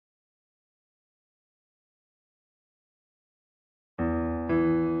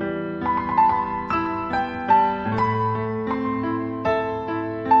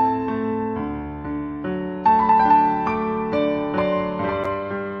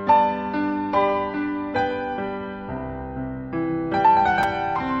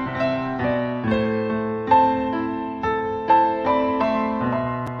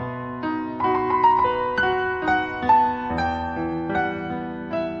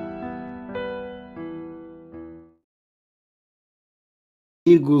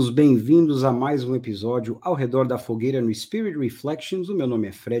Amigos, bem-vindos a mais um episódio ao redor da fogueira no Spirit Reflections. O meu nome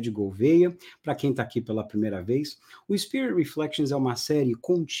é Fred Gouveia. Para quem está aqui pela primeira vez, o Spirit Reflections é uma série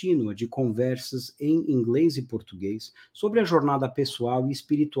contínua de conversas em inglês e português sobre a jornada pessoal e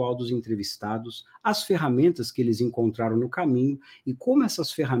espiritual dos entrevistados, as ferramentas que eles encontraram no caminho e como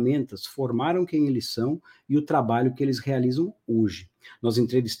essas ferramentas formaram quem eles são e o trabalho que eles realizam hoje. Nós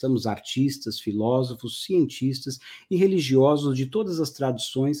entrevistamos artistas, filósofos, cientistas e religiosos de todas as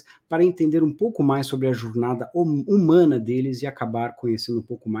tradições para entender um pouco mais sobre a jornada humana deles e acabar conhecendo um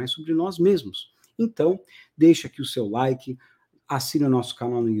pouco mais sobre nós mesmos. Então, deixa aqui o seu like, assine o nosso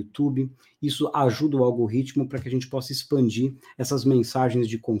canal no YouTube, isso ajuda o algoritmo para que a gente possa expandir essas mensagens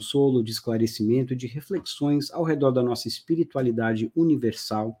de consolo, de esclarecimento e de reflexões ao redor da nossa espiritualidade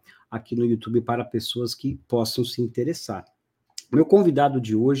universal aqui no YouTube para pessoas que possam se interessar. Meu convidado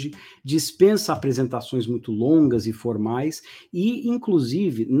de hoje dispensa apresentações muito longas e formais e,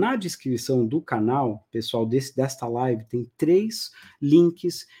 inclusive, na descrição do canal, pessoal, desta live, tem 3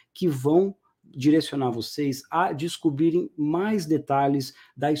 links que vão direcionar vocês a descobrirem mais detalhes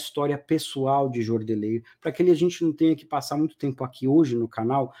da história pessoal de Jordelei, para que a gente não tenha que passar muito tempo aqui hoje no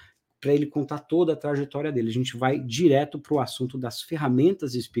canal para ele contar toda a trajetória dele. A gente vai direto para o assunto das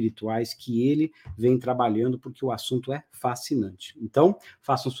ferramentas espirituais que ele vem trabalhando, porque o assunto é fascinante. Então,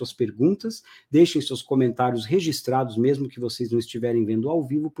 façam suas perguntas, deixem seus comentários registrados, mesmo que vocês não estiverem vendo ao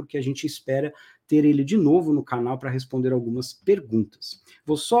vivo, porque a gente espera ter ele de novo no canal para responder algumas perguntas.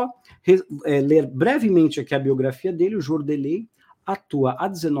 Vou só ler brevemente aqui a biografia dele. O Jordelei atua há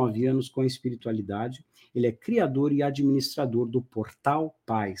 19 anos com a espiritualidade. Ele é criador e administrador do Portal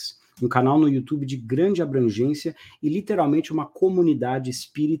Paz, um canal no YouTube de grande abrangência e literalmente uma comunidade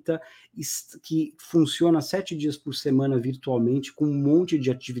espírita que funciona 7 dias por semana virtualmente, com um monte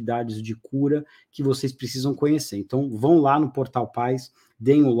de atividades de cura que vocês precisam conhecer. Então vão lá no Portal Paz,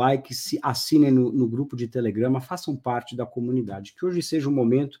 deem o like, se assinem no grupo de Telegram, façam parte da comunidade. Que hoje seja um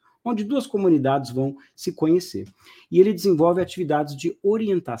momento onde 2 comunidades vão se conhecer. E ele desenvolve atividades de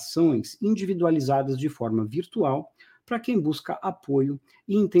orientações individualizadas de forma virtual para quem busca apoio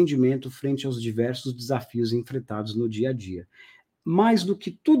e entendimento frente aos diversos desafios enfrentados no dia a dia. Mais do que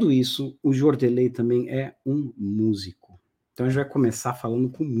tudo isso, o Jordelei também é um músico. Então a gente vai começar falando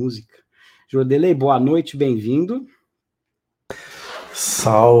com música. Jordelei, boa noite, bem-vindo.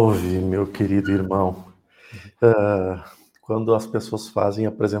 Salve, meu querido irmão. Quando as pessoas fazem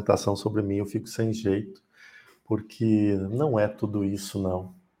apresentação sobre mim, eu fico sem jeito, porque não é tudo isso,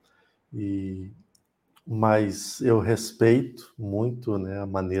 não. Mas eu respeito muito, né, a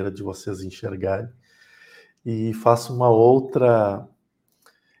maneira de vocês enxergarem e faço uma outra.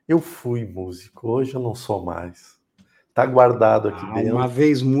 Eu fui músico, hoje eu não sou mais. Tá guardado aqui dentro. Uma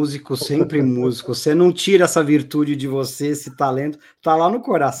vez músico, sempre músico. Você não tira essa virtude de você, esse talento, tá lá no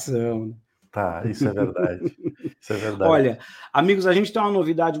coração. Tá, isso é verdade. Isso é verdade. Olha, amigos, a gente tem uma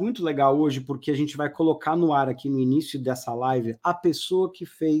novidade muito legal hoje, porque a gente vai colocar no ar aqui no início dessa live a pessoa que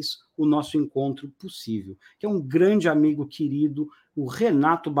fez o nosso encontro possível, que é um grande amigo querido, o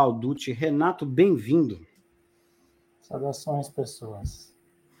Renato Balducci. Renato, bem-vindo. Saudações, pessoas.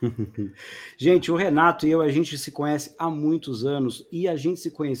 Gente, o Renato e eu, a gente se conhece há muitos anos e a gente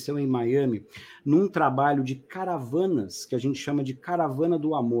se conheceu em Miami num trabalho de caravanas, que a gente chama de Caravana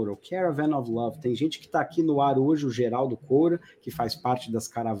do Amor, ou Caravan of Love. Tem gente que está aqui no ar hoje, o Geraldo Coura, que faz parte das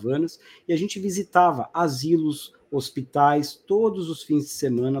caravanas, e a gente visitava asilos, hospitais, todos os fins de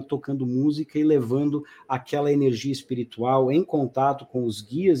semana, tocando música e levando aquela energia espiritual em contato com os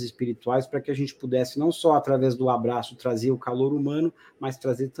guias espirituais, para que a gente pudesse, não só através do abraço, trazer o calor humano, mas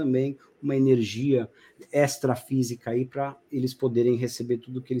trazer também uma energia extrafísica aí para eles poderem receber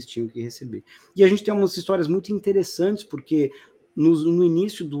tudo o que eles tinham que receber. E a gente tem umas histórias muito interessantes, porque no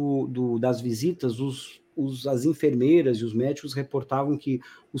início das visitas, as enfermeiras e os médicos reportavam que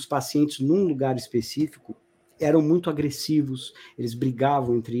os pacientes num lugar específico eram muito agressivos, eles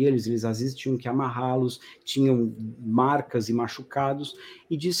brigavam entre eles às vezes tinham que amarrá-los, tinham marcas e machucados,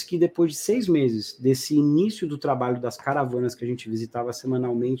 e disse que depois de 6 meses desse início do trabalho das caravanas que a gente visitava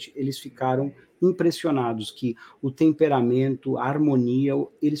semanalmente, eles ficaram impressionados que o temperamento, a harmonia,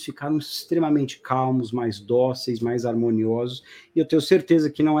 eles ficaram extremamente calmos, mais dóceis, mais harmoniosos, e eu tenho certeza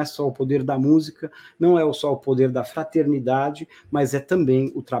que não é só o poder da música, não é só o poder da fraternidade, mas é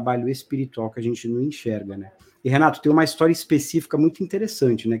também o trabalho espiritual que a gente não enxerga, né? E, Renato, tem uma história específica muito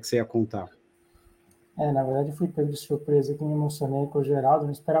interessante, né, que você ia contar. Na verdade, eu fui pego de surpresa que me emocionei com o Geraldo,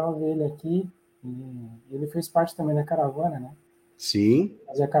 não esperava ver ele aqui, e ele fez parte também da caravana, né? Sim.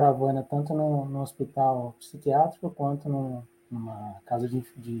 Fazia caravana tanto no hospital psiquiátrico quanto numa casa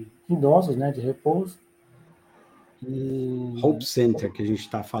de idosos, né, de repouso. Hope Center que a gente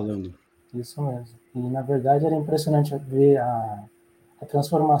está falando. Isso mesmo. E, na verdade, era impressionante ver a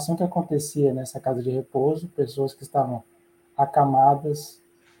transformação que acontecia nessa casa de repouso, pessoas que estavam acamadas,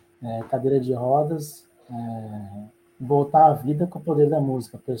 cadeira de rodas, voltar à vida com o poder da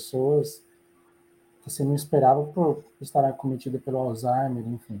música. Pessoas que você não esperava por estar acometida pelo Alzheimer,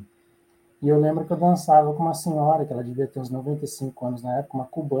 enfim. E eu lembro que eu dançava com uma senhora, que ela devia ter uns 95 anos na época, uma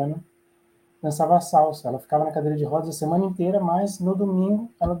cubana, dançava salsa. Ela ficava na cadeira de rodas a semana inteira, mas no domingo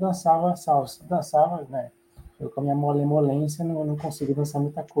ela dançava salsa. Dançava, né? Eu com a minha malemolência não consigo dançar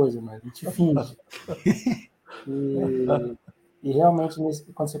muita coisa, mas a gente finge. E realmente,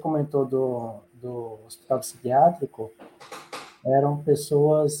 quando você comentou do hospital psiquiátrico, eram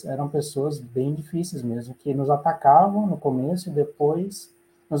pessoas bem difíceis mesmo, que nos atacavam no começo e depois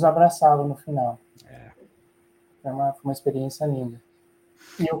nos abraçavam no final. Foi uma experiência linda.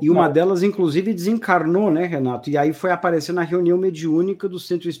 E uma delas, inclusive, desencarnou, né, Renato? E aí foi aparecer na reunião mediúnica do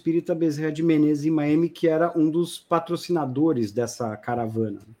Centro Espírita Bezerra de Menezes em Miami, que era um dos patrocinadores dessa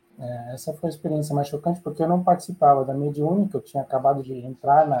caravana. Essa foi a experiência mais chocante, porque eu não participava da mediúnica, eu tinha acabado de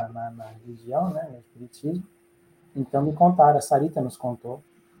entrar na religião, né, no espiritismo. Então me contaram, a Sarita nos contou,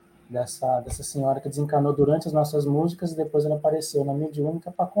 dessa senhora que desencarnou durante as nossas músicas e depois ela apareceu na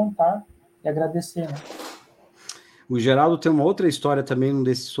mediúnica para contar e agradecer, né? O Geraldo tem uma outra história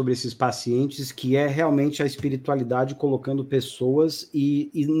também sobre esses pacientes, que é realmente a espiritualidade colocando pessoas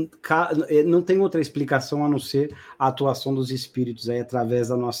e não tem outra explicação a não ser a atuação dos espíritos aí através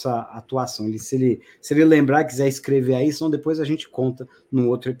da nossa atuação. Se ele lembrar, quiser escrever aí, senão depois a gente conta num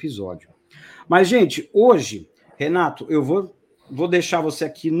outro episódio. Mas, gente, hoje, Renato, eu vou deixar você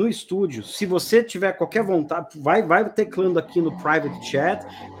aqui no estúdio. Se você tiver qualquer vontade, vai teclando aqui no private chat.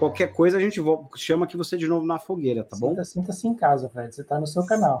 Qualquer coisa a gente chama aqui você de novo na fogueira, tá bom? Sinta-se em casa, Fred. Você está no seu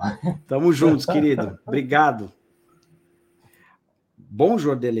canal. Tamo juntos, querido. Obrigado. Bom,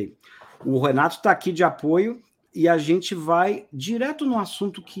 Jordelei. O Renato está aqui de apoio e a gente vai direto no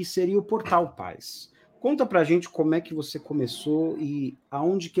assunto que seria o Portal Paz. Conta pra gente como é que você começou e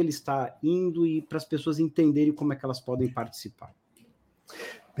aonde que ele está indo e para as pessoas entenderem como é que elas podem participar.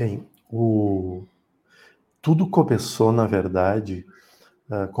 Bem, tudo começou, na verdade,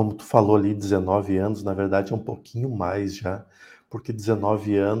 como tu falou ali, 19 anos, na verdade é um pouquinho mais já, porque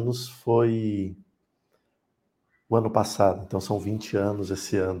 19 anos foi o ano passado, então são 20 anos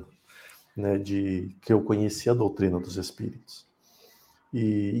esse ano, né, de que eu conheci a doutrina dos espíritos.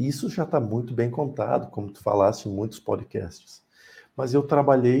 E isso já está muito bem contado, como tu falaste em muitos podcasts. Mas eu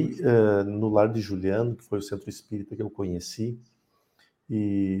trabalhei no Lar de Juliano, que foi o centro espírita que eu conheci,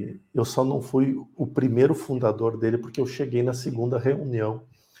 e eu só não fui o primeiro fundador dele porque eu cheguei na segunda reunião,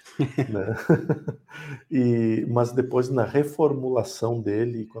 né? Mas depois, na reformulação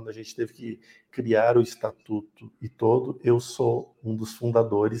dele, quando a gente teve que criar o estatuto e todo, eu sou um dos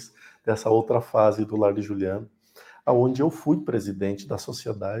fundadores dessa outra fase do Lar de Juliano, onde eu fui presidente da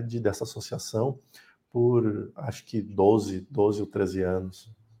sociedade, dessa associação, por acho que 12 ou 13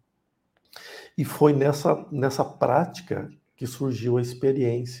 anos. E foi nessa prática que surgiu a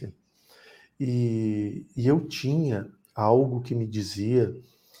experiência. E eu tinha algo que me dizia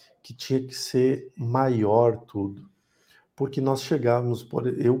que tinha que ser maior tudo. Porque nós chegávamos,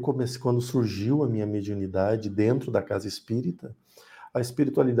 eu comecei, quando surgiu a minha mediunidade dentro da casa espírita, a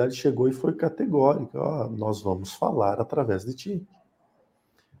espiritualidade chegou e foi categórica. Nós vamos falar através de ti.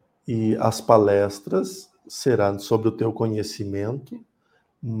 E as palestras serão sobre o teu conhecimento,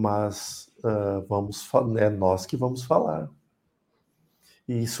 mas é nós que vamos falar.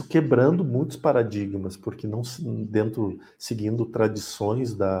 E isso quebrando muitos paradigmas, porque não seguindo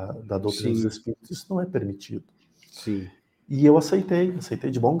tradições da doutrina dos espíritos, isso não é permitido. Sim. E eu aceitei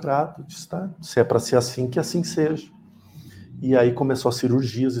de bom grado, disse, tá, se é para ser assim, que assim seja. E aí começou as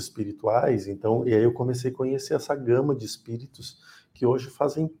cirurgias espirituais, então, e aí eu comecei a conhecer essa gama de espíritos que hoje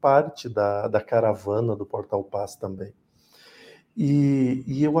fazem parte da caravana do Portal Paz também.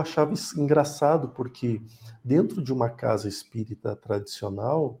 E eu achava isso engraçado, porque dentro de uma casa espírita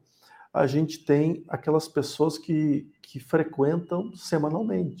tradicional, a gente tem aquelas pessoas que frequentam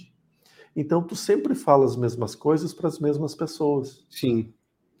semanalmente. Então, tu sempre fala as mesmas coisas para as mesmas pessoas. Sim.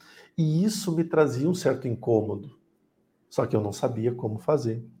 E isso me trazia um certo incômodo. Só que eu não sabia como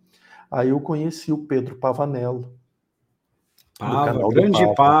fazer. Aí eu conheci o Pedro Pavanello. Pava,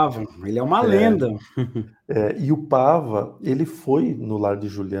 grande Pava. Ele é uma lenda. E o Pava, ele foi no Lar de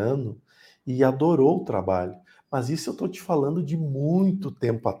Juliano e adorou o trabalho. Mas isso eu estou te falando de muito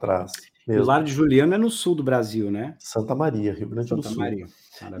tempo atrás. Mesmo. O Lar de Juliano é no sul do Brasil, né? Santa Maria, Rio Grande do Sul. Santa Maria.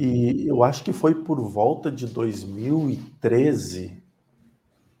 E eu acho que foi por volta de 2013.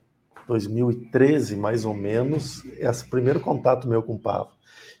 2013, mais ou menos, esse primeiro contato meu com o Pava.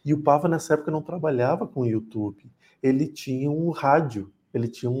 E o Pava, nessa época, não trabalhava com o YouTube. Ele tinha um rádio, ele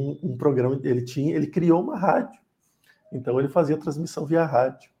tinha um programa, ele criou uma rádio. Então, ele fazia transmissão via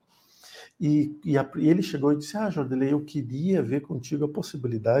rádio. E ele chegou e disse, Jordelei, eu queria ver contigo a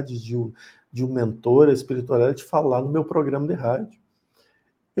possibilidade de um mentor espiritual te falar no meu programa de rádio.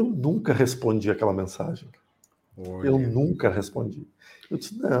 Eu nunca respondi aquela mensagem. Olha. Eu nunca respondi. Eu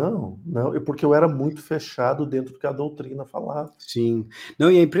disse, não, porque eu era muito fechado dentro do que a doutrina falava. Sim.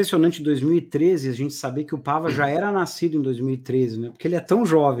 Não, e é impressionante, em 2013, a gente saber que o Pava já era nascido em 2013, né? Porque ele é tão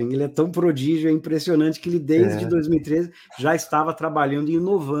jovem, ele é tão prodígio, é impressionante que ele, desde 2013, já estava trabalhando e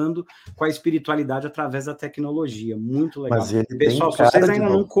inovando com a espiritualidade através da tecnologia. Muito legal. Mas ele Pessoal, tem se vocês cara ainda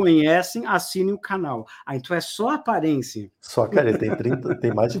de não conhecem, assinem o canal. Então é só aparência. Só, cara, ele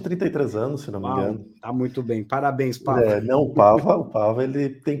tem mais de 33 anos, se não me engano. Tá muito bem. Parabéns, Pava. Não, o Pava, ele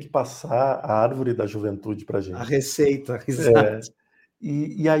tem que passar a árvore da juventude pra gente. A receita, exato.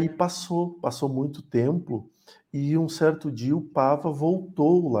 E aí passou muito tempo, e um certo dia o Pava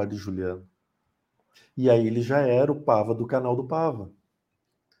voltou ao Lar de Juliano. E aí ele já era o Pava do canal do Pava.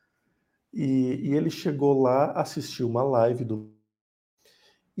 E ele chegou lá, assistiu uma live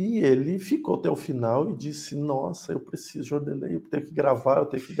e ele ficou até o final e disse, nossa, eu preciso, Jordelei, eu tenho que gravar,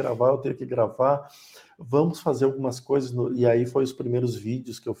 vamos fazer algumas coisas. E aí foi os primeiros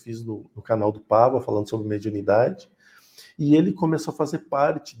vídeos que eu fiz no canal do Pava, falando sobre mediunidade. E ele começou a fazer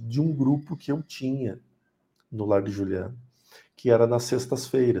parte de um grupo que eu tinha no Lar de Juliano, que era nas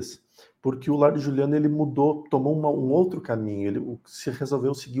sextas-feiras. Porque o Lar de Juliano, ele mudou, tomou um outro caminho, ele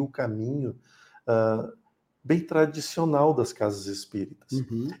resolveu seguir o caminho bem tradicional das casas espíritas.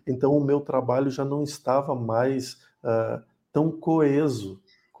 Uhum. Então, o meu trabalho já não estava mais tão coeso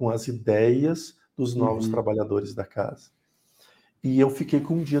com as ideias dos novos trabalhadores da casa. E eu fiquei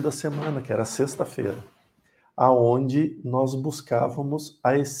com um dia da semana, que era sexta-feira, aonde nós buscávamos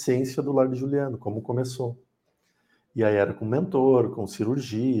a essência do Lar de Juliano, como começou. E aí era com mentor, com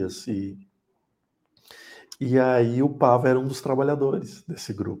cirurgias, e aí o Pava era um dos trabalhadores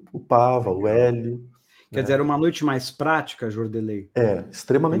desse grupo. O Pava, o Hélio. Quer dizer, era uma noite mais prática, Jordelei?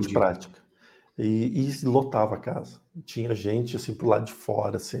 Extremamente prática. E lotava a casa. Tinha gente assim pro lado de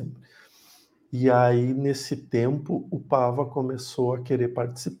fora sempre. E aí, nesse tempo, o Pava começou a querer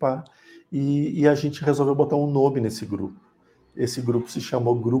participar e a gente resolveu botar um nome nesse grupo. Esse grupo se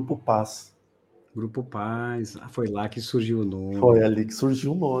chamou Grupo Paz. Grupo Paz. Foi lá que surgiu o nome. Foi ali que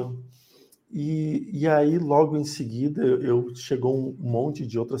surgiu o nome. E aí, logo em seguida, chegou um monte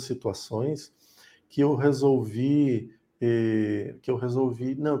de outras situações que eu resolvi,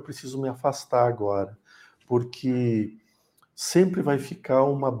 não, eu preciso me afastar agora, porque sempre vai ficar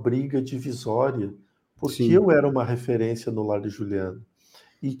uma briga divisória, porque Sim. eu era uma referência no Lar de Juliano,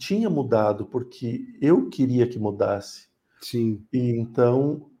 e tinha mudado, porque eu queria que mudasse. Sim. E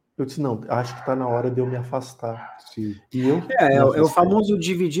então, eu disse, não, acho que está na hora de eu me afastar. Sim. E eu é o famoso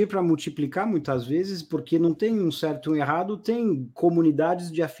dividir para multiplicar, muitas vezes, porque não tem um certo e um errado, tem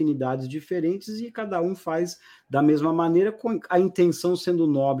comunidades de afinidades diferentes e cada um faz da mesma maneira, com a intenção sendo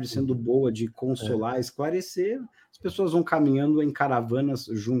nobre, sendo boa, de consolar, esclarecer, as pessoas vão caminhando em caravanas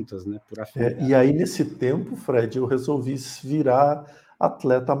juntas, né, por afinidade. E aí, nesse tempo, Fred, eu resolvi virar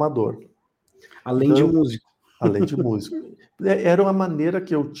atleta amador. Além de músico. Além de músico. Era uma maneira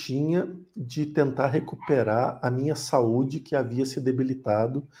que eu tinha de tentar recuperar a minha saúde que havia se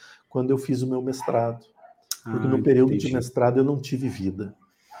debilitado quando eu fiz o meu mestrado. Porque no período de mestrado eu não tive vida.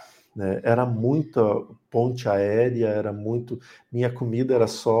 Né? Era muita ponte aérea, minha comida era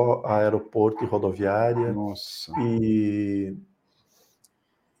só aeroporto e rodoviária. Nossa. E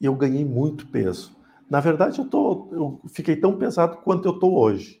eu ganhei muito peso. Na verdade, eu fiquei tão pesado quanto eu estou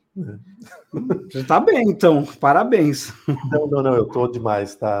hoje. Você está bem, então. Parabéns. Não, eu estou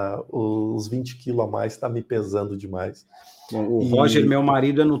demais, tá? Os 20 quilos a mais está me pesando demais. Bom, o Roger, meu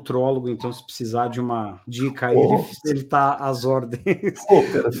marido, é nutrólogo, então se precisar de uma dica aí, ele está às ordens.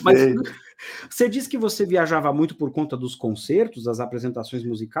 Perfeito. Mas você disse que você viajava muito por conta dos concertos, das apresentações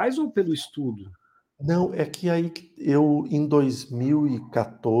musicais ou pelo estudo? Não, é que aí eu, em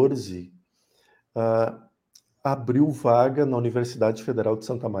 2014, abriu vaga na Universidade Federal de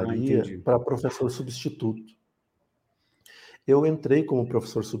Santa Maria para professor substituto. Eu entrei como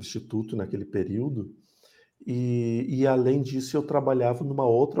professor substituto naquele período e além disso, eu trabalhava numa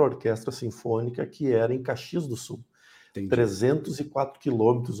outra orquestra sinfônica que era em Caxias do Sul. 304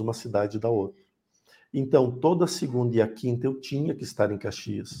 quilômetros uma cidade da outra. Então, toda segunda e a quinta eu tinha que estar em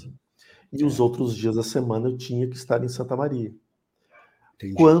Caxias. E os outros dias da semana eu tinha que estar em Santa Maria.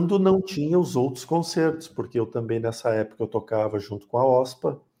 Quando não tinha os outros concertos, porque eu também, nessa época, eu tocava junto com a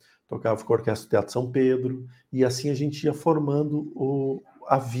OSPA, tocava com a Orquestra do Teatro São Pedro, e assim a gente ia formando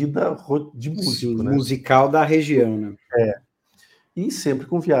a vida de músico, Sim, né? musical da região, né? E sempre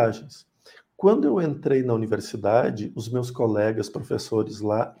com viagens. Quando eu entrei na universidade, os meus colegas professores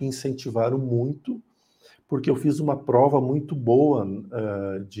lá incentivaram muito, porque eu fiz uma prova muito boa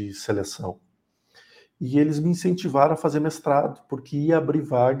de seleção. E eles me incentivaram a fazer mestrado, porque ia abrir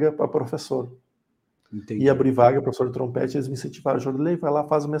vaga para professor. Entendi. Ia abrir vaga para professor de trompete, eles me incentivaram, Jordelei, vai lá,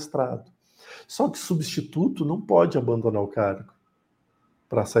 faz o mestrado. Só que substituto não pode abandonar o cargo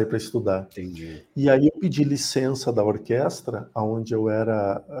para sair para estudar. Entendi. E aí eu pedi licença da orquestra, onde eu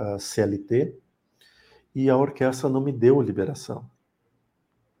era CLT, e a orquestra não me deu liberação.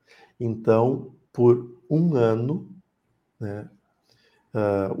 Então, por um ano, né,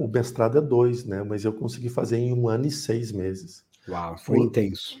 o mestrado é 2, né, mas eu consegui fazer em 1 ano e 6 meses. Uau, foi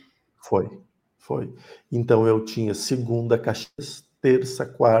intenso. Foi. Então eu tinha segunda Caxias, terça,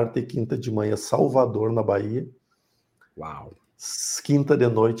 quarta e quinta de manhã Salvador, na Bahia. Uau. Quinta de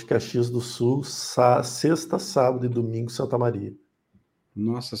noite Caxias do Sul, sexta, sábado e domingo Santa Maria.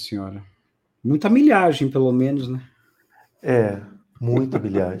 Nossa Senhora. Muita milhagem, pelo menos, né? Muita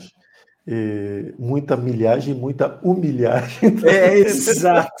milhagem. Muita milhagem, muita humilhagem.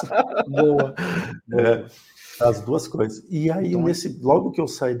 Exato. Boa. As duas coisas. E aí, Então, logo que eu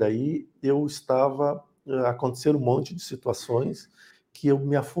saí daí, eu estava acontecendo um monte de situações que eu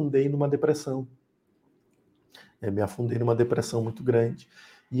me afundei numa depressão. Me afundei numa depressão muito grande.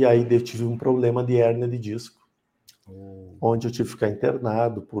 E aí eu tive um problema de hérnia de disco, onde eu tive que ficar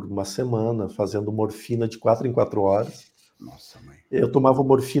internado por uma semana, fazendo morfina de 4 em 4 horas. Nossa, mãe. Eu tomava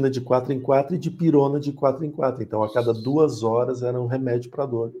morfina de 4 em 4 e dipirona de 4 em 4. Então, a cada 2 horas era um remédio para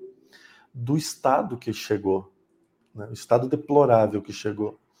dor. Do estado que chegou, né? O estado deplorável que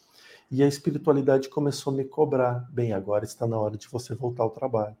chegou. E a espiritualidade começou a me cobrar. Bem, agora está na hora de você voltar ao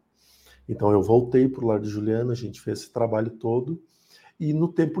trabalho. Então, eu voltei para o Lar de Juliana, a gente fez esse trabalho todo. E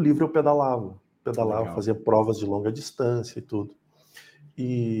no tempo livre eu pedalava. Legal. Fazia provas de longa distância e tudo.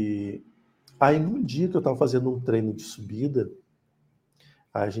 E aí, num dia que eu estava fazendo um treino de subida,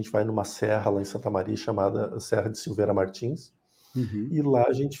 aí a gente vai numa serra lá em Santa Maria, chamada Serra de Silveira Martins, e lá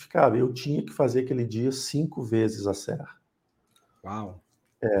a gente ficava. Eu tinha que fazer aquele dia 5 vezes a serra. Uau!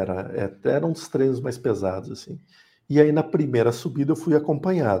 Eram uns treinos mais pesados, assim. E aí, na primeira subida, eu fui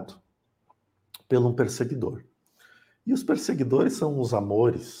acompanhado por um perseguidor. E os perseguidores são uns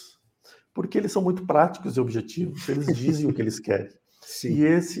amores, porque eles são muito práticos e objetivos, eles dizem o que eles querem. Sim.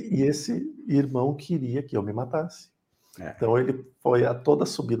 E esse irmão queria que eu me matasse. Então ele foi a toda a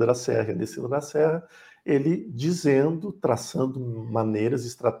subida da serra, a descida da serra, ele dizendo, traçando maneiras,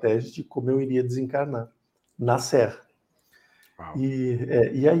 estratégias de como eu iria desencarnar na serra.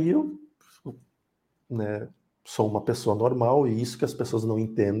 E aí eu, né, sou uma pessoa normal, e isso que as pessoas não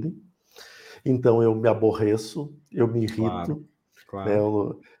entendem. Então eu me aborreço, eu me irrito, Claro.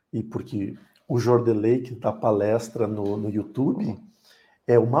 né, e porque o Jordelei que dá palestra no YouTube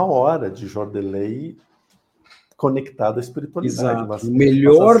é 1 hora de Jordelei conectado à espiritualidade. Exato. O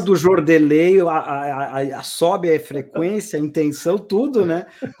melhor do Jordelei, sobe a frequência, a intenção, tudo, né?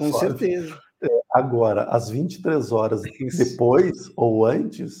 Com certeza. Agora, às 23 horas depois ou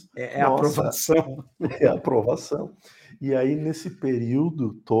antes, a aprovação. É a aprovação. E aí, nesse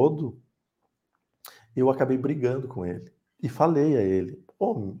período todo, eu acabei brigando com ele. E falei a ele,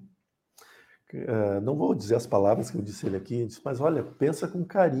 não vou dizer as palavras que eu disse ele aqui, mas olha, pensa com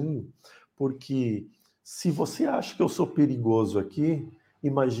carinho, porque se você acha que eu sou perigoso aqui,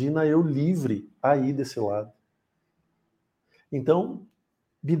 imagina eu livre aí desse lado. Então,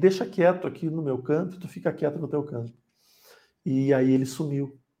 me deixa quieto aqui no meu canto, tu fica quieto no teu canto. E aí ele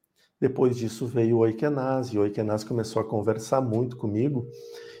sumiu. Depois disso veio o Oikenaz, e o Oikenaz começou a conversar muito comigo,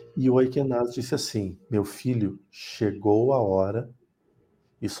 e o Oikenaz disse assim, meu filho, chegou a hora,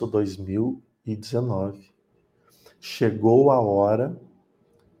 isso 2019, chegou a hora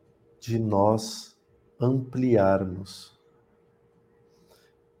de nós ampliarmos.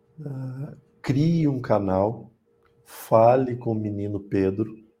 Crie um canal, fale com o menino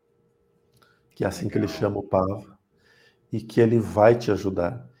Pedro, que é assim que ele chama o Pava, e que ele vai te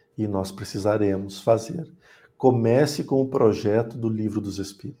ajudar. E nós precisaremos fazer. Comece com o projeto do Livro dos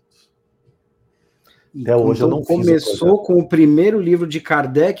Espíritos. Até hoje eu não fiz o projeto. Começou com o primeiro livro de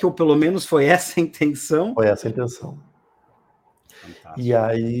Kardec, ou pelo menos foi essa a intenção? Foi essa a intenção. Fantástico. E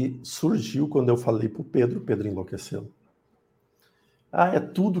aí surgiu, quando eu falei para o Pedro enlouqueceu. É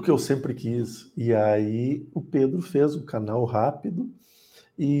tudo que eu sempre quis. E aí o Pedro fez um canal rápido,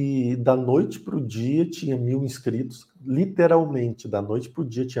 e da noite para o dia tinha 1000 inscritos. Literalmente, da noite para o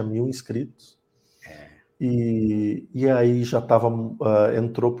dia tinha 1000 inscritos. E aí já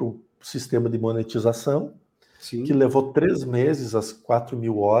entrou para o sistema de monetização, Sim. que levou 3 meses, as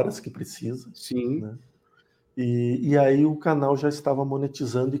 4.000 horas que precisa. Sim. Né? E aí o canal já estava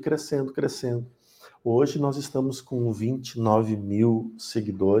monetizando e crescendo, crescendo. Hoje nós estamos com 29 mil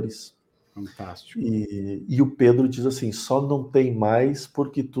seguidores. Fantástico. E o Pedro diz assim, só não tem mais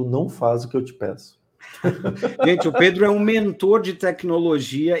porque tu não faz o que eu te peço. Gente, o Pedro é um mentor de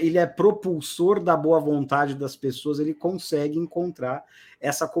tecnologia, ele é propulsor da boa vontade das pessoas, ele consegue encontrar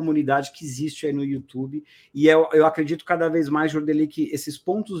essa comunidade que existe aí no YouTube, e eu acredito cada vez mais, Jordeli, que esses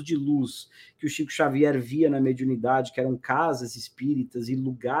pontos de luz que o Chico Xavier via na mediunidade, que eram casas espíritas e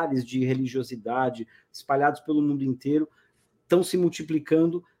lugares de religiosidade espalhados pelo mundo inteiro, estão se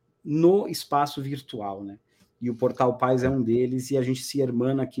multiplicando no espaço virtual, né? E o Portal Paz é um deles, e a gente se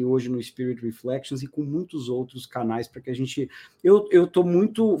hermana aqui hoje no Spirit Reflections e com muitos outros canais para que a gente... Eu estou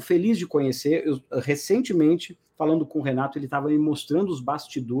muito feliz de conhecer, recentemente, falando com o Renato, ele estava me mostrando os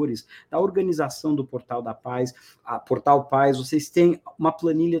bastidores da organização do Portal da Paz. A Portal Paz, vocês têm uma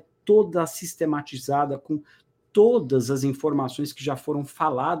planilha toda sistematizada com todas as informações que já foram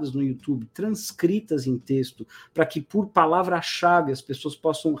faladas no YouTube, transcritas em texto, para que por palavra-chave as pessoas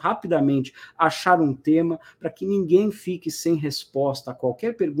possam rapidamente achar um tema, para que ninguém fique sem resposta a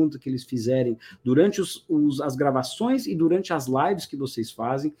qualquer pergunta que eles fizerem durante as gravações e durante as lives que vocês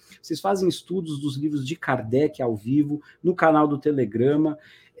fazem. Vocês fazem estudos dos livros de Kardec ao vivo, no canal do Telegrama.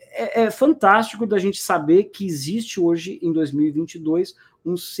 É fantástico da gente saber que existe hoje, em 2022,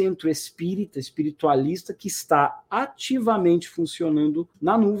 um centro espírita, espiritualista, que está ativamente funcionando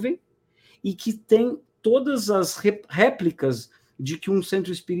na nuvem e que tem todas as réplicas de que um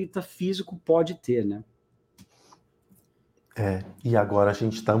centro espírita físico pode ter, né? E agora a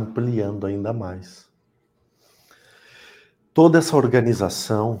gente está ampliando ainda mais. Toda essa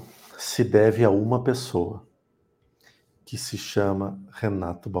organização se deve a uma pessoa, que se chama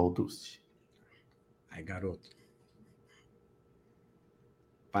Renato Balducci. Ai, garoto.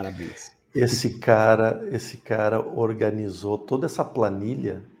 Parabéns. Esse cara organizou toda essa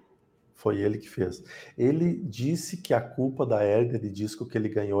planilha, foi ele que fez. Ele disse que a culpa da hérnia de disco que ele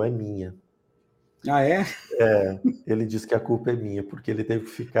ganhou é minha. Ah, é? Ele disse que a culpa é minha, porque ele teve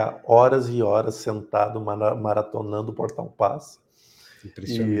que ficar horas e horas sentado maratonando o Portal Paz.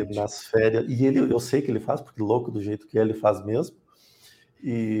 Impressionante. E nas férias, eu sei que ele faz, porque louco do jeito que ele faz mesmo.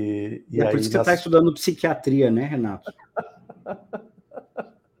 E é por aí isso que você está estudando psiquiatria, né, Renato?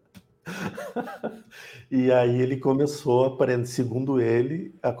 E aí ele começou a aprender, segundo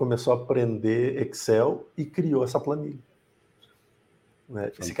ele, começou a aprender Excel e criou essa planilha.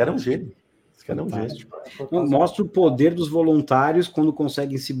 Né? Esse cara é um gênio. Esse cara é um gênio. Mostra o poder dos voluntários quando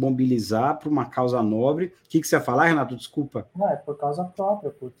conseguem se mobilizar para uma causa nobre. O que você ia falar, Renato? Desculpa. Não, é por causa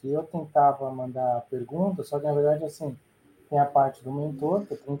própria, porque eu tentava mandar perguntas, só que na verdade, assim, tem a parte do mentor,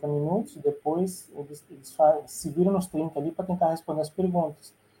 que é 30 minutos, e depois eles se viram nos 30 ali para tentar responder as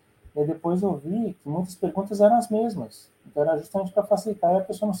perguntas. E depois eu vi que muitas perguntas eram as mesmas. Então era justamente para facilitar e a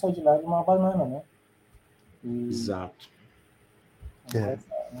pessoa não sair de lá de uma banana, né? Exato.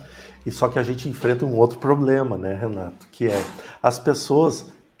 E só que a gente enfrenta um outro problema, né, Renato? Que é, as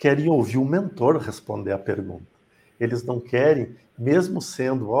pessoas querem ouvir o mentor responder a pergunta. Eles não querem, mesmo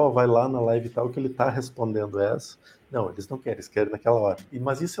sendo, vai lá na live tal que ele está respondendo essa. Não, eles não querem, eles querem naquela hora.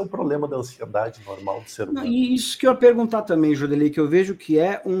 Mas isso é um problema da ansiedade normal do ser humano. E isso que eu ia perguntar também, Jordeli, que eu vejo que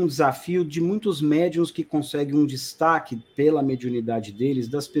é um desafio de muitos médiuns que conseguem um destaque pela mediunidade deles,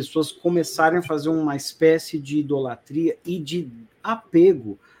 das pessoas começarem a fazer uma espécie de idolatria e de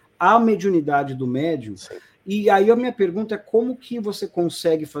apego à mediunidade do médium. Sim. E aí a minha pergunta é como que você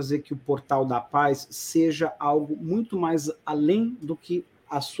consegue fazer que o Portal da Paz seja algo muito mais além do que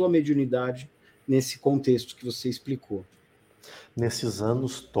a sua mediunidade nesse contexto que você explicou? Nesses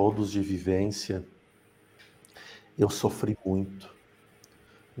anos todos de vivência, eu sofri muito,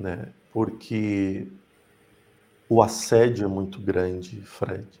 né? Porque o assédio é muito grande,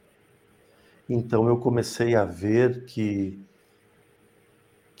 Fred. Então eu comecei a ver que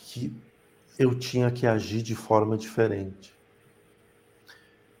eu tinha que agir de forma diferente.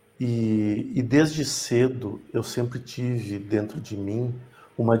 E desde cedo eu sempre tive dentro de mim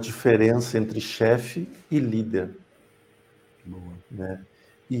uma diferença entre chefe e líder. Boa. Né?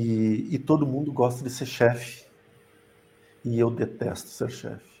 E todo mundo gosta de ser chefe. E eu detesto ser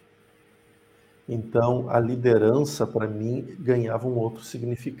chefe. Então a liderança para mim ganhava um outro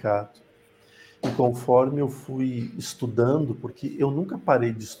significado. E conforme eu fui estudando, porque eu nunca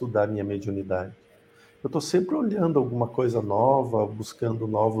parei de estudar minha mediunidade. Eu estou sempre olhando alguma coisa nova, buscando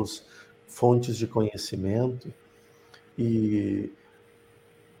novas fontes de conhecimento. E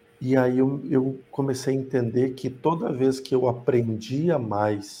E aí eu comecei a entender que toda vez que eu aprendia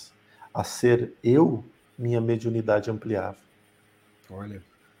mais a ser eu, minha mediunidade ampliava. Olha.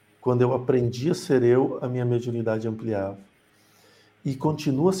 Quando eu aprendi a ser eu, a minha mediunidade ampliava. E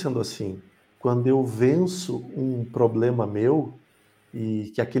continua sendo assim. Quando eu venço um problema meu,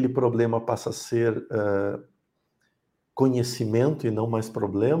 e que aquele problema passa a ser conhecimento e não mais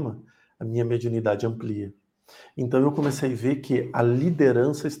problema, a minha mediunidade amplia. Então eu comecei a ver que a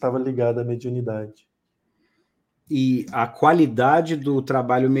liderança estava ligada à mediunidade. E a qualidade do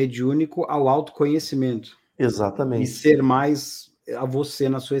trabalho mediúnico ao autoconhecimento. E Exatamente. ser mais a você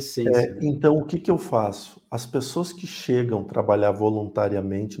na sua essência. Então, o que eu faço? As pessoas que chegam a trabalhar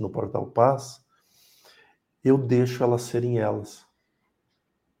voluntariamente no Portal Paz, eu deixo elas serem elas.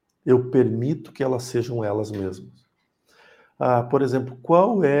 Eu permito que elas sejam elas mesmas. Por exemplo,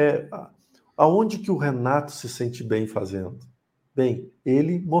 aonde que o Renato se sente bem fazendo? Bem,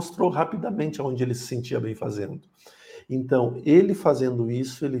 ele mostrou rapidamente aonde ele se sentia bem fazendo. Então, ele fazendo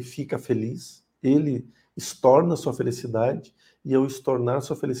isso, ele fica feliz, ele estorna sua felicidade, e ao estornar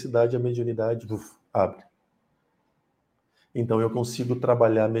sua felicidade, a mediunidade abre. Então, eu consigo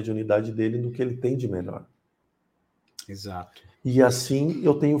trabalhar a mediunidade dele no que ele tem de melhor. Exato. E assim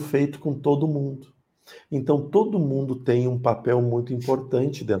eu tenho feito com todo mundo. Então, todo mundo tem um papel muito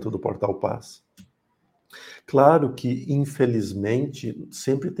importante dentro do Portal Paz. Claro que, infelizmente,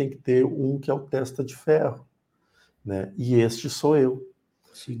 sempre tem que ter um que é o testa de ferro, né? E este sou eu.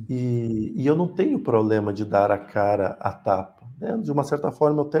 Sim. E eu não tenho problema de dar a cara a tapa, né? De uma certa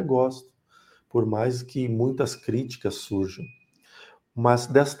forma, eu até gosto, por mais que muitas críticas surjam. Mas,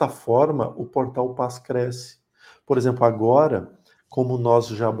 desta forma, o Portal Paz cresce. Por exemplo, agora, como nós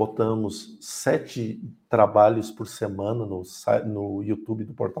já botamos 7 trabalhos por semana no YouTube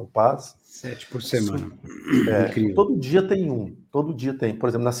do Portal Paz. 7 por semana. Incrível. Todo dia tem um. Todo dia tem. Por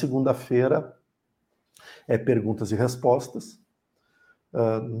exemplo, na segunda-feira é perguntas e respostas.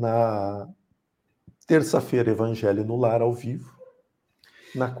 Na terça-feira, Evangelho no Lar, ao vivo.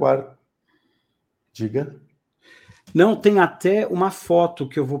 Na quarta... Diga. Não, tem até uma foto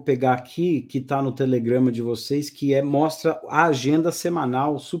que eu vou pegar aqui, que está no telegrama de vocês, que mostra a agenda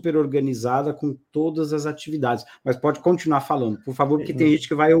semanal super organizada com todas as atividades. Mas pode continuar falando, por favor, porque tem gente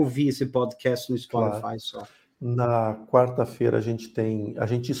que vai ouvir esse podcast no Spotify, claro. Só. Na quarta-feira a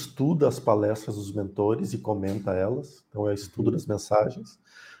gente estuda as palestras dos mentores e comenta elas, então é estudo das mensagens.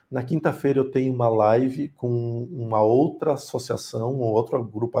 Na quinta-feira eu tenho uma live com uma outra associação, um outro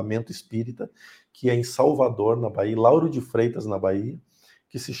agrupamento espírita, que é em Salvador, na Bahia, Lauro de Freitas, na Bahia,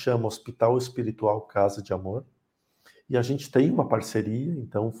 que se chama Hospital Espiritual Casa de Amor. E a gente tem uma parceria,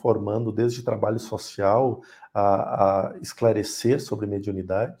 então, formando desde trabalho social a esclarecer sobre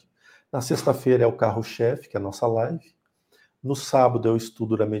mediunidade. Na sexta-feira é o carro-chefe, que é a nossa live. No sábado é o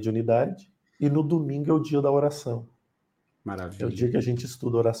estudo da mediunidade. E no domingo é o dia da oração. Maravilha. É o dia que a gente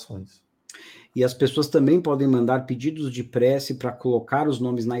estuda orações. E as pessoas também podem mandar pedidos de prece para colocar os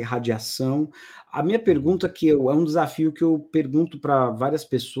nomes na irradiação. A minha pergunta, é um desafio que eu pergunto para várias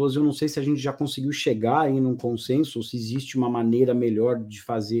pessoas, eu não sei se a gente já conseguiu chegar aí num consenso, ou se existe uma maneira melhor de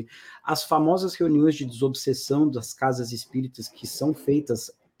fazer. As famosas reuniões de desobsessão das casas espíritas que são feitas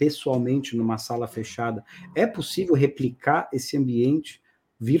pessoalmente numa sala fechada, é possível replicar esse ambiente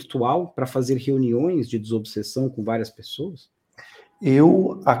virtual para fazer reuniões de desobsessão com várias pessoas?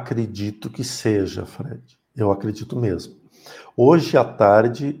 Eu acredito que seja, Fred. Eu acredito mesmo. Hoje à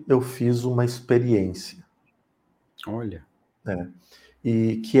tarde eu fiz uma experiência. Olha.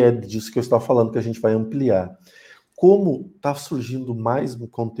 E que é disso que eu estava falando, que a gente vai ampliar. Como está surgindo mais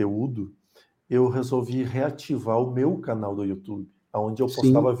conteúdo, eu resolvi reativar o meu canal do YouTube, onde eu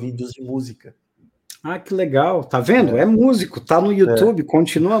postava vídeos de música. Ah, que legal. Tá vendo? É músico, tá no YouTube,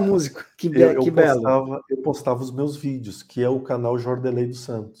 continua músico. Que belo. Eu postava os meus vídeos, que é o canal Jordelei dos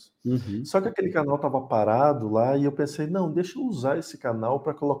Santos. Uhum. Só que aquele canal estava parado lá e eu pensei, não, deixa eu usar esse canal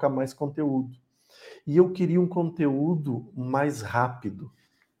para colocar mais conteúdo. E eu queria um conteúdo mais rápido,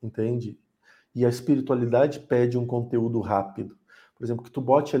 entende? E a espiritualidade pede um conteúdo rápido. Por exemplo, que tu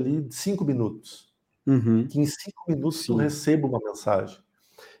bote ali 5 minutos. Uhum. Que em 5 minutos tu receba uma mensagem.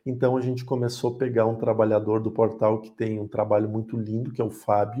 Então a gente começou a pegar um trabalhador do portal que tem um trabalho muito lindo, que é o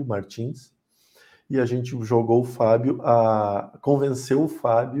Fábio Martins, e a gente jogou o Fábio, convenceu o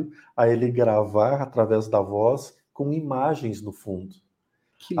Fábio a ele gravar através da voz com imagens no fundo.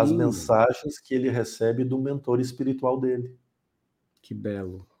 As mensagens que ele recebe do mentor espiritual dele. Que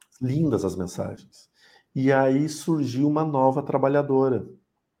belo. Lindas as mensagens. E aí surgiu uma nova trabalhadora,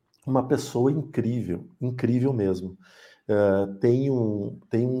 uma pessoa incrível, incrível mesmo. Eu tenho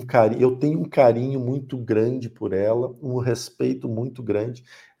um carinho muito grande por ela, um respeito muito grande.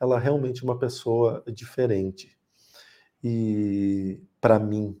 Ela realmente é uma pessoa diferente e para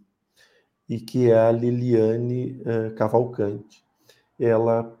mim, e que é a Liliane Cavalcante.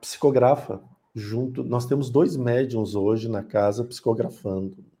 Ela psicografa junto. Nós temos 2 médiums hoje na casa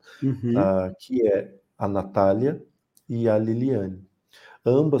psicografando, que é a Natália e a Liliane.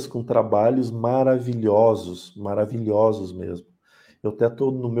 Ambas com trabalhos maravilhosos, maravilhosos mesmo. Eu até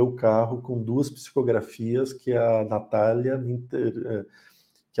estou no meu carro com 2 psicografias que a Natália me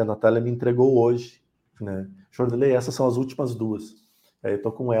entregou hoje, né? Jordelei, essas são as últimas 2. Aí eu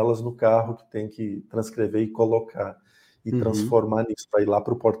estou com elas no carro que tem que transcrever e colocar e transformar nisso para ir lá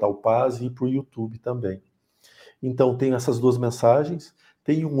para o Portal Paz e para o YouTube também. Então tem essas 2 mensagens.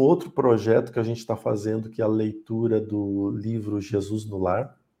 Tem um outro projeto que a gente está fazendo, que é a leitura do livro Jesus no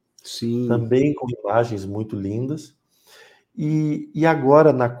Lar. Sim. Também com imagens muito lindas. E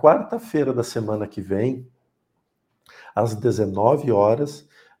agora, na quarta-feira da semana que vem, às 19 horas,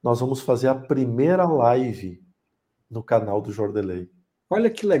 nós vamos fazer a primeira live no canal do Jordelei. Olha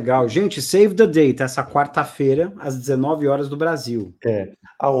que legal. Gente, save the date, essa quarta-feira, às 19 horas do Brasil.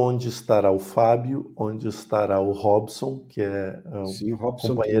 Aonde estará o Fábio, onde estará o Robson, que é Sim,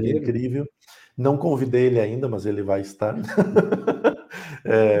 Robson companheiro Pinheiro. incrível. Não convidei ele ainda, mas ele vai estar.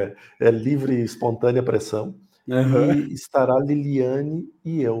 É livre e espontânea pressão. E estará Liliane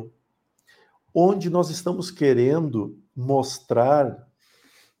e eu. Onde nós estamos querendo mostrar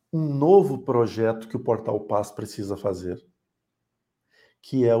um novo projeto que o Portal Paz precisa fazer,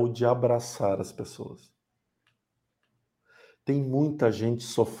 que é o de abraçar as pessoas. Tem muita gente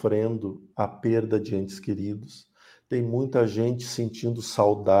sofrendo a perda de entes queridos, tem muita gente sentindo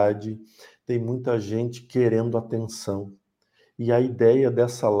saudade, tem muita gente querendo atenção. E a ideia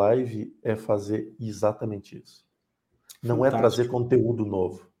dessa live é fazer exatamente isso. Não é trazer conteúdo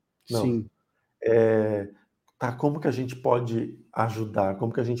novo. Não. Sim. Como que a gente pode ajudar?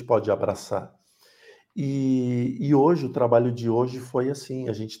 Como que a gente pode abraçar? E hoje, o trabalho de hoje foi assim,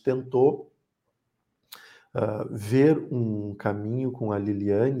 a gente tentou ver um caminho com a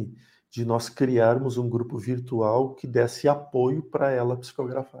Liliane de nós criarmos um grupo virtual que desse apoio para ela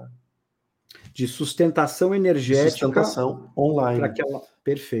psicografar. De sustentação energética. De sustentação online. Para aquela...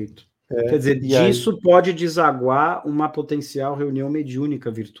 Perfeito. Quer dizer, disso aí... pode desaguar uma potencial reunião mediúnica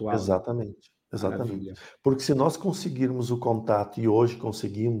virtual. Exatamente. Exatamente. Maravilha. Porque se nós conseguirmos o contato, e hoje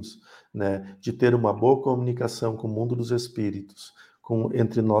conseguimos, né, de ter uma boa comunicação com o mundo dos espíritos,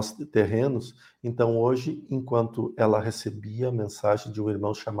 entre nós terrenos, então hoje, enquanto ela recebia a mensagem de um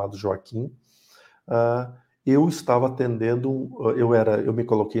irmão chamado Joaquim, eu estava atendendo, eu me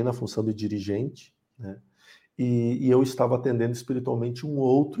coloquei na função de dirigente, né, e eu estava atendendo espiritualmente um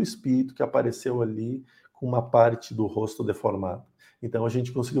outro espírito que apareceu ali com uma parte do rosto deformado. Então a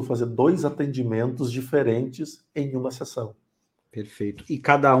gente conseguiu fazer 2 atendimentos diferentes em uma sessão. Perfeito. E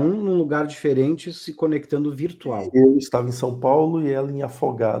cada um num lugar diferente, se conectando virtual. Eu estava em São Paulo e ela em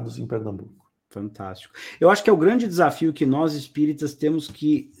Afogados, em Pernambuco. Fantástico. Eu acho que é o grande desafio que nós espíritas temos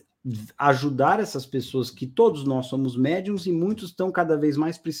que ajudar essas pessoas, que todos nós somos médiums e muitos estão cada vez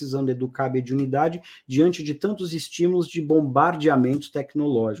mais precisando educar a mediunidade diante de tantos estímulos de bombardeamentos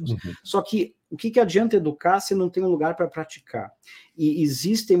tecnológicos. Só que o que adianta educar se não tem um lugar para praticar? E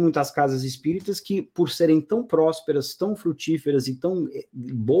existem muitas casas espíritas que, por serem tão prósperas, tão frutíferas e tão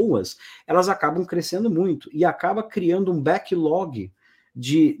boas, elas acabam crescendo muito e acaba criando um backlog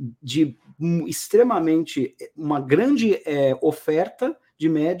de extremamente, uma grande oferta de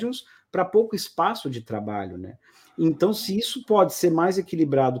médiums para pouco espaço de trabalho, né? Então, se isso pode ser mais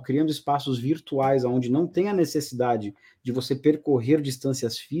equilibrado, criando espaços virtuais onde não tem a necessidade de você percorrer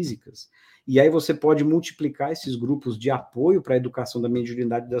distâncias físicas, e aí você pode multiplicar esses grupos de apoio para a educação da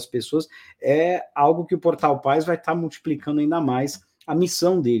mediunidade das pessoas, é algo que o Portal Paz vai estar multiplicando ainda mais a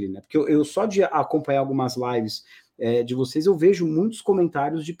missão dele, né? Porque eu só de acompanhar algumas lives de vocês, eu vejo muitos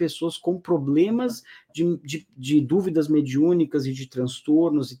comentários de pessoas com problemas de dúvidas mediúnicas e de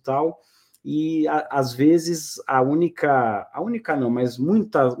transtornos e tal, e às vezes a única não, mas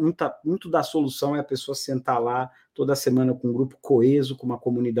muito da solução é a pessoa sentar lá toda semana com um grupo coeso, com uma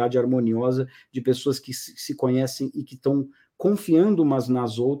comunidade harmoniosa de pessoas que se conhecem e que estão confiando umas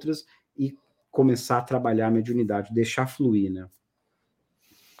nas outras e começar a trabalhar a mediunidade, deixar fluir, né?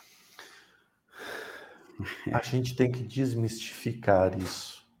 A gente tem que desmistificar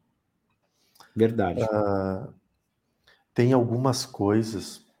isso. Verdade. Tem algumas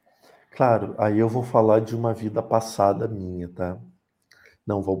coisas... Claro, aí eu vou falar de uma vida passada minha, tá?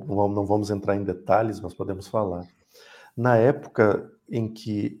 Não vamos entrar em detalhes, mas podemos falar. Na época em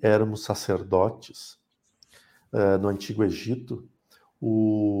que éramos sacerdotes, no Antigo Egito,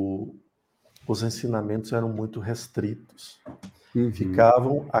 os ensinamentos eram muito restritos.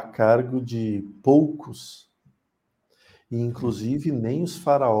 Ficavam a cargo de poucos. E, inclusive, nem os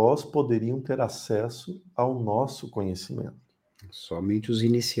faraós poderiam ter acesso ao nosso conhecimento. Somente os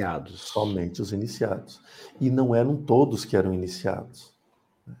iniciados. Somente os iniciados. E não eram todos que eram iniciados.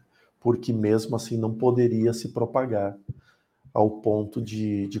 Porque, mesmo assim, não poderia se propagar ao ponto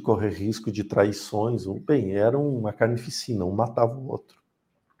de correr risco de traições. Bem, era uma carnificina, um matava o outro.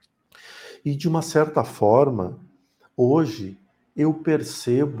 E, de uma certa forma, hoje, eu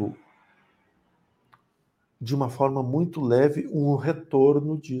percebo, de uma forma muito leve, um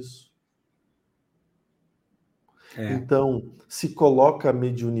retorno disso. Então, se coloca a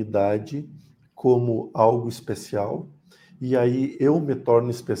mediunidade como algo especial, e aí eu me torno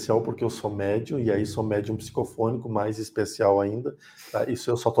especial porque eu sou médium, e aí sou médium psicofônico, mais especial ainda. Tá?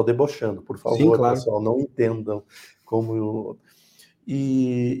 Isso eu só estou debochando, por favor. Sim, claro. Pessoal, não entendam como eu...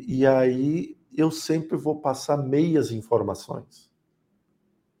 E aí eu sempre vou passar meias informações.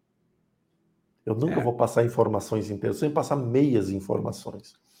 Eu nunca vou passar informações inteiras, eu sempre vou passar meias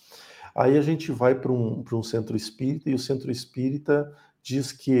informações. Aí a gente vai para um centro espírita, e o centro espírita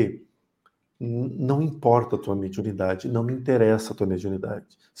diz que não importa a tua mediunidade, não me interessa a tua mediunidade.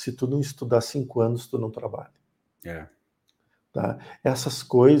 Se tu não estudar 5 anos, tu não trabalha. Tá? Essas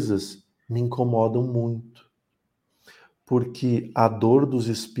coisas me incomodam muito, porque a dor dos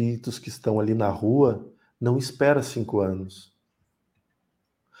espíritos que estão ali na rua não espera 5 anos.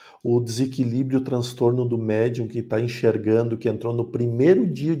 O desequilíbrio, o transtorno do médium que está enxergando, que entrou no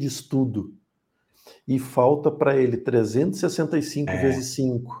primeiro dia de estudo e falta para ele 365 vezes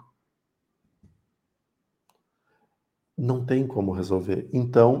 5. Não tem como resolver.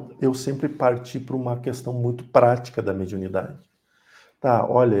 Então, eu sempre parti para uma questão muito prática da mediunidade. Tá,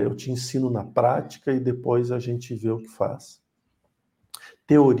 olha, eu te ensino na prática e depois a gente vê o que faz.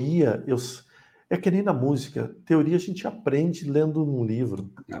 Teoria, é que nem na música. Teoria a gente aprende lendo um livro.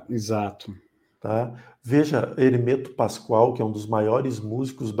 Exato. Tá? Veja, Hermeto Pascoal, que é um dos maiores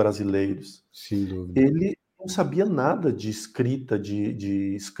músicos brasileiros. Sem dúvida. Ele não sabia nada de escrita,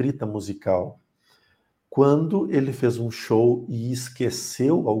 de escrita musical. Quando ele fez um show e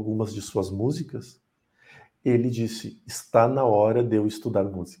esqueceu algumas de suas músicas, ele disse, está na hora de eu estudar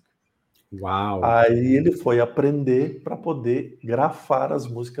música. Uau! Aí ele foi aprender para poder grafar as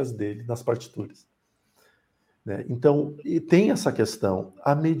músicas dele nas partituras. Né? Então, e tem essa questão.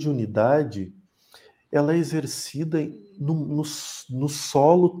 A mediunidade, ela é exercida no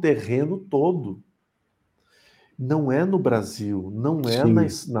solo terreno todo. Não é no Brasil, não é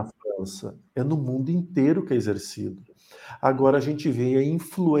na França, é no mundo inteiro que é exercido. Agora a gente vê a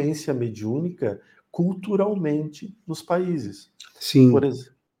influência mediúnica culturalmente nos países. Sim. Por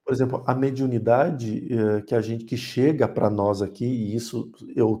exemplo, a mediunidade que chega para nós aqui, e isso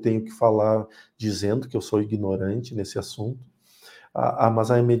eu tenho que falar dizendo que eu sou ignorante nesse assunto,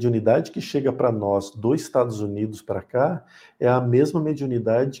 mas a mediunidade que chega para nós dos Estados Unidos para cá é a mesma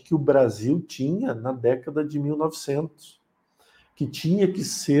mediunidade que o Brasil tinha na década de 1900, que tinha que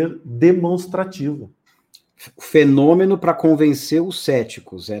ser demonstrativa. O fenômeno para convencer os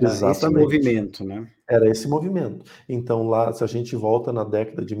céticos, era esse movimento, né? Era esse movimento. Então, lá, se a gente volta na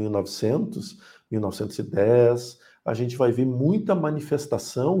década de 1900, 1910, a gente vai ver muita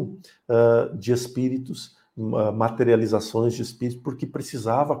manifestação de espíritos, materializações de espíritos, porque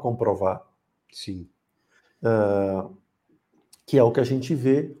precisava comprovar. Sim. Que é o que a gente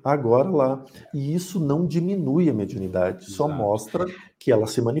vê agora lá. E isso não diminui a mediunidade, só mostra que ela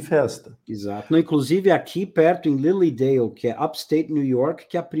se manifesta. Exato. Não, inclusive aqui perto em Lilydale, que é upstate New York,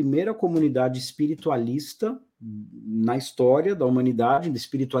 que é a primeira comunidade espiritualista na história da humanidade, do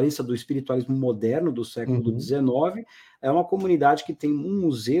espiritualismo moderno do século XIX, é uma comunidade que tem um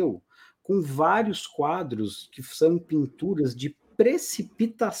museu com vários quadros que são pinturas de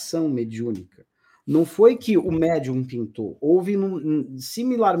precipitação mediúnica. Não foi que o médium pintou, houve,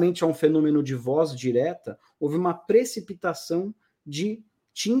 similarmente a um fenômeno de voz direta, houve uma precipitação de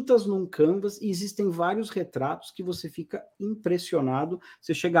tintas num canvas, e existem vários retratos que você fica impressionado,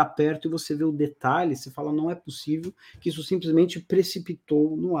 você chega perto e você vê o detalhe, você fala, não é possível que isso simplesmente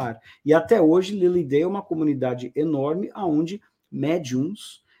precipitou no ar. E até hoje, Lilydale é uma comunidade enorme, onde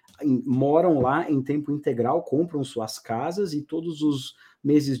médiums moram lá em tempo integral, compram suas casas, e todos os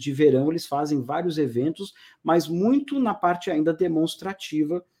meses de verão eles fazem vários eventos, mas muito na parte ainda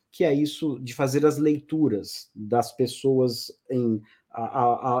demonstrativa, que é isso de fazer as leituras das pessoas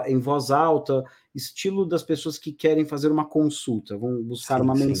em voz alta, estilo das pessoas que querem fazer uma consulta, vão buscar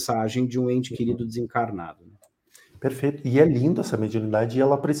uma mensagem de um ente querido desencarnado. Perfeito. E é linda essa mediunidade e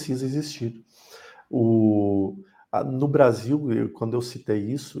ela precisa existir. No Brasil, quando eu citei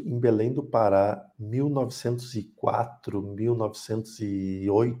isso, em Belém do Pará, 1904,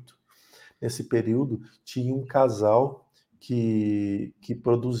 1908, nesse período, tinha um casal que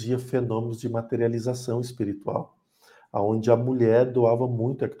produzia fenômenos de materialização espiritual, onde a mulher doava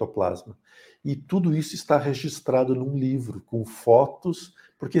muito ectoplasma. E tudo isso está registrado num livro, com fotos,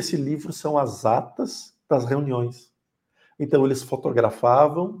 porque esse livro são as atas das reuniões. Então, eles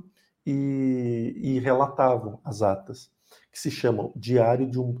fotografavam e relatavam as atas, que se chamam Diário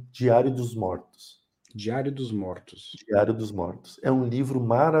dos Mortos. Diário dos Mortos. Diário dos Mortos. É um livro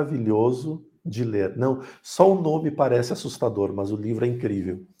maravilhoso de ler. Não, só o nome parece assustador, mas o livro é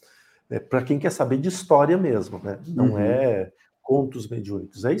incrível. Para quem quer saber de história mesmo, né? Não é contos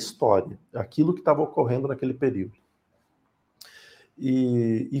mediúnicos, é história, aquilo que estava ocorrendo naquele período.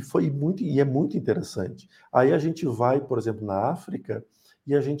 E é muito interessante. Aí a gente vai, por exemplo, na África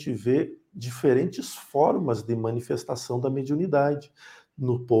e a gente vê diferentes formas de manifestação da mediunidade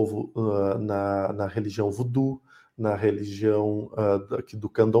no povo, na religião voodoo, na religião do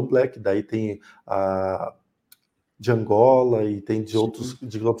candomblé, que daí tem de Angola e tem de outros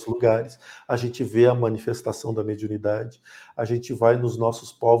lugares. A gente vê a manifestação da mediunidade. A gente vai nos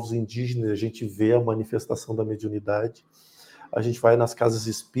nossos povos indígenas, a gente vê a manifestação da mediunidade. A gente vai nas casas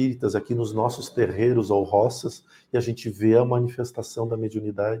espíritas, aqui nos nossos terreiros ou roças, e a gente vê a manifestação da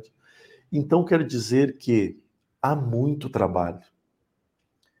mediunidade. Então, quer dizer que há muito trabalho.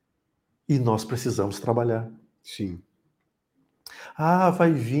 E nós precisamos trabalhar. Sim.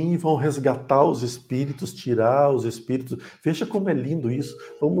 Vai vir e vão resgatar os espíritos, tirar os espíritos. Veja como é lindo isso.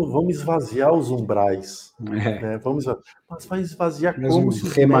 Vamos esvaziar os umbrais. Né? Mas vai esvaziar como se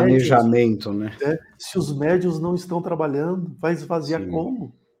os remanejamento, né? Se os médiuns não estão trabalhando, vai esvaziar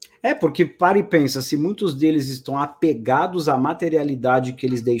como? Porque para e pensa, se muitos deles estão apegados à materialidade que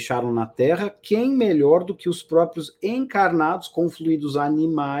eles deixaram na Terra, quem melhor do que os próprios encarnados com fluidos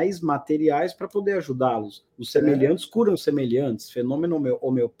animais, materiais, para poder ajudá-los? Os semelhantes curam semelhantes, fenômeno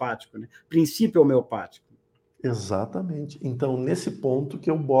homeopático, né? Princípio homeopático. Exatamente. Então, nesse ponto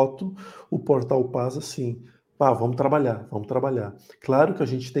que eu boto o Portal Paz assim, vamos trabalhar. Claro que a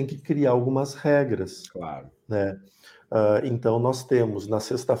gente tem que criar algumas regras. Claro. Né? Então, nós temos, na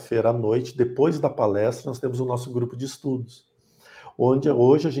sexta-feira à noite, depois da palestra, nós temos o nosso grupo de estudos, onde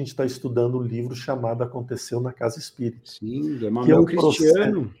hoje a gente está estudando o livro chamado Aconteceu na Casa Espírita. Sim, do Emanuel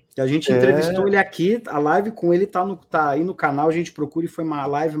Cristiano, que a gente entrevistou ele aqui, a live com ele tá aí no canal, a gente procura, e foi uma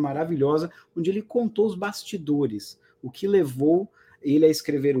live maravilhosa, onde ele contou os bastidores, o que levou ele a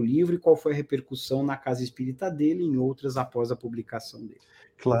escrever o livro e qual foi a repercussão na Casa Espírita dele e em outras após a publicação dele.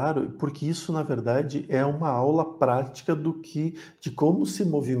 Claro, porque isso, na verdade, é uma aula prática de como se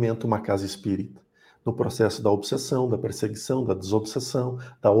movimenta uma casa espírita, no processo da obsessão, da perseguição, da desobsessão,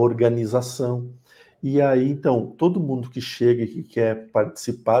 da organização. E aí, então, todo mundo que chega e que quer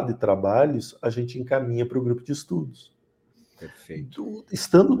participar de trabalhos, a gente encaminha para o grupo de estudos. Perfeito.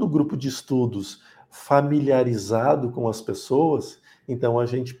 Estando no grupo de estudos familiarizado com as pessoas, então a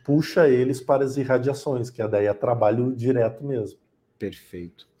gente puxa eles para as irradiações, que daí é trabalho direto mesmo.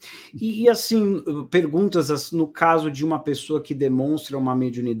 Perfeito. E assim, perguntas no caso de uma pessoa que demonstra uma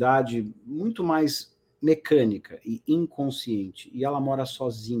mediunidade muito mais mecânica e inconsciente, e ela mora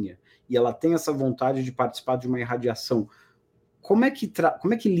sozinha, e ela tem essa vontade de participar de uma irradiação, como é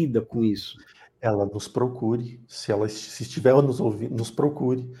que lida com isso? Ela nos procure, se estiver nos ouvindo, nos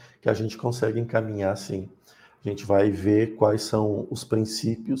procure, que a gente consegue encaminhar sim. A gente vai ver quais são os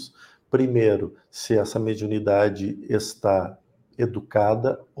princípios. Primeiro, se essa mediunidade está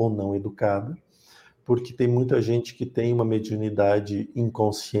educada ou não educada, porque tem muita gente que tem uma mediunidade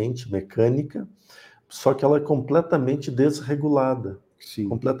inconsciente, mecânica, só que ela é completamente desregulada,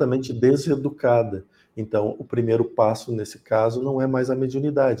 completamente deseducada. Então, o primeiro passo nesse caso não é mais a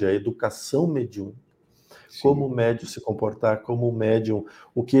mediunidade, é a educação mediúnica. Como o médium se comportar, como o médium,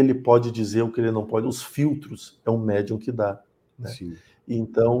 o que ele pode dizer, o que ele não pode, os filtros é um médium que dá. Né? Sim.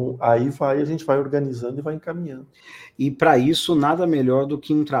 Então, aí a gente vai organizando e vai encaminhando. E para isso, nada melhor do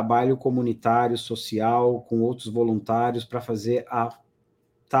que um trabalho comunitário, social, com outros voluntários, para fazer a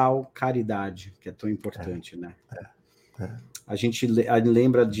tal caridade, que é tão importante, né? A gente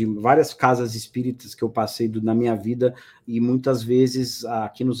lembra de várias casas espíritas que eu passei na minha vida, e muitas vezes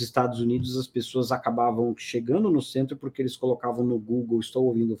aqui nos Estados Unidos as pessoas acabavam chegando no centro porque eles colocavam no Google: estou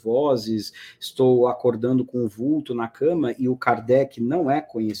ouvindo vozes, estou acordando com um vulto na cama, e o Kardec não é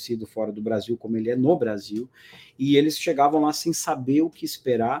conhecido fora do Brasil como ele é no Brasil, e eles chegavam lá sem saber o que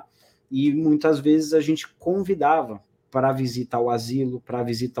esperar, e muitas vezes a gente convidava para visitar o asilo, para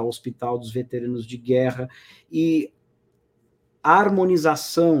visitar o hospital dos veteranos de guerra, e a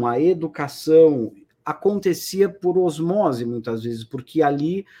harmonização, a educação acontecia por osmose muitas vezes, porque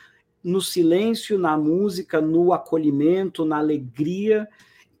ali no silêncio, na música, no acolhimento, na alegria,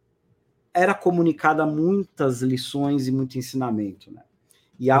 era comunicada muitas lições e muito ensinamento, né?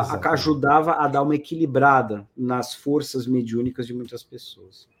 E ajudava a dar uma equilibrada nas forças mediúnicas de muitas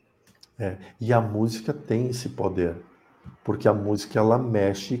pessoas. E a música tem esse poder, porque a música ela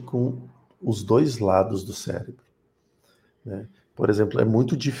mexe com os dois lados do cérebro, né? Por exemplo, é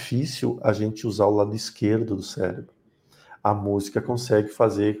muito difícil a gente usar o lado esquerdo do cérebro. A música consegue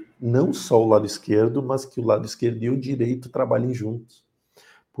fazer não só o lado esquerdo, mas que o lado esquerdo e o direito trabalhem juntos,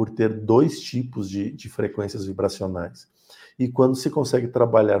 por ter dois tipos de frequências vibracionais. E quando se consegue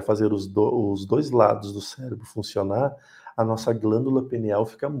trabalhar, fazer os dois lados do cérebro funcionar, a nossa glândula pineal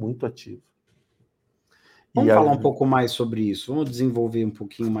fica muito ativa. Vamos falar um pouco mais sobre isso, vamos desenvolver um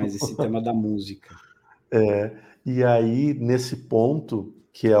pouquinho mais esse tema da música. E aí, nesse ponto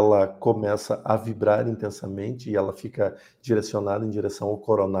que ela começa a vibrar intensamente e ela fica direcionada em direção ao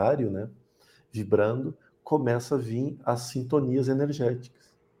coronário, né, vibrando, começa a vir as sintonias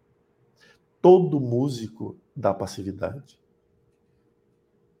energéticas. Todo músico dá passividade.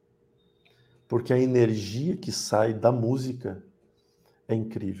 Porque a energia que sai da música é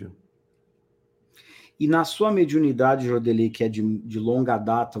incrível. E na sua mediunidade, Jordeli, que é de longa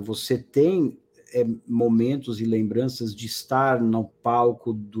data, você tem momentos e lembranças de estar no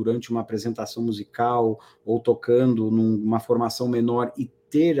palco durante uma apresentação musical ou tocando numa formação menor e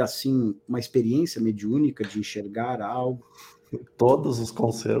ter, assim, uma experiência mediúnica de enxergar algo? Todos os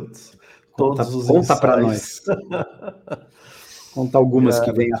concertos, todos os ensaios. Conta para nós. Conta algumas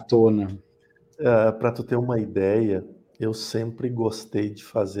que vêm à tona. Para tu ter uma ideia, eu sempre gostei de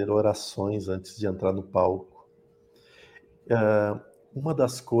fazer orações antes de entrar no palco. Uma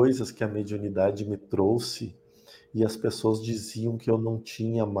das coisas que a mediunidade me trouxe, e as pessoas diziam que eu não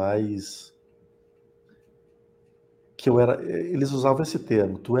tinha mais... Eles usavam esse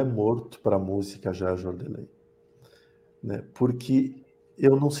termo, tu é morto para a música já, Jordelei. Né? Porque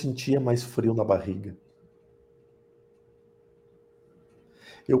eu não sentia mais frio na barriga.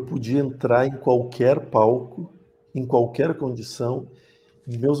 Eu podia entrar em qualquer palco, em qualquer condição,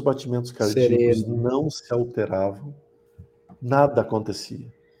 e meus batimentos cardíacos não se alteravam, nada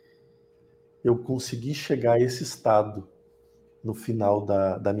acontecia. Eu consegui chegar a esse estado no final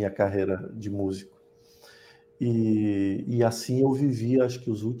da minha carreira de músico. E assim eu vivi, acho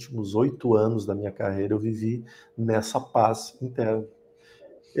que os últimos 8 anos da minha carreira, eu vivi nessa paz interna.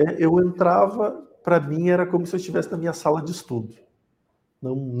 Eu entrava, para mim era como se eu estivesse na minha sala de estudo.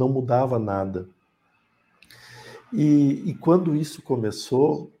 Não mudava nada. E quando isso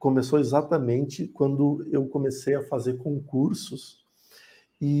começou exatamente quando eu comecei a fazer concursos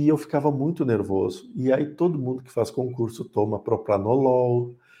e eu ficava muito nervoso. E aí todo mundo que faz concurso toma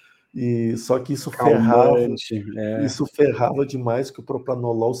propranolol, e só que isso ferrava demais, que o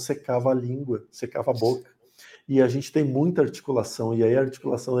propranolol secava a língua, secava a boca. E a gente tem muita articulação, e aí a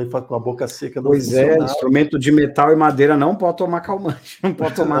articulação aí faz com a boca seca não funcionava. Instrumento de metal e madeira não pode tomar calmante, não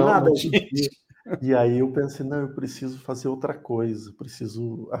pode tomar nada, gente. E aí eu pensei, não, eu preciso fazer outra coisa,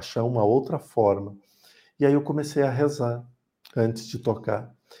 preciso achar uma outra forma. E aí eu comecei a rezar antes de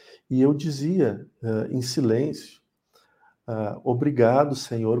tocar. E eu dizia, em silêncio, obrigado,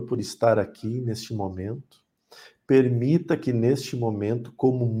 Senhor, por estar aqui neste momento. Permita que neste momento,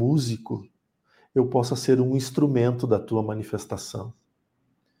 como músico, eu possa ser um instrumento da tua manifestação.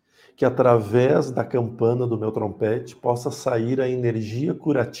 Que através da campana do meu trompete possa sair a energia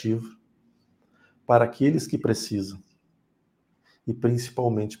curativa para aqueles que precisam, e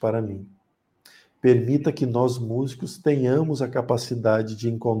principalmente para mim. Permita que nós músicos tenhamos a capacidade de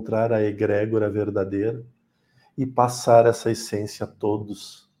encontrar a egrégora verdadeira e passar essa essência a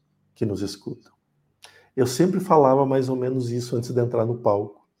todos que nos escutam. Eu sempre falava mais ou menos isso antes de entrar no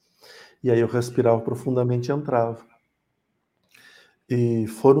palco. E aí eu respirava profundamente e entrava. E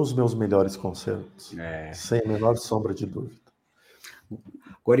foram os meus melhores concertos, sem a menor sombra de dúvida.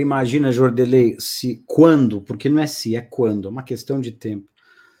 Agora imagina, Jordelei, quando, porque não é se, é quando, é uma questão de tempo.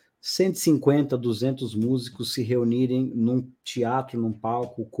 150, 200 músicos se reunirem num teatro, num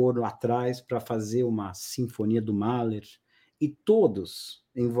palco, o coro atrás, para fazer uma sinfonia do Mahler, e todos,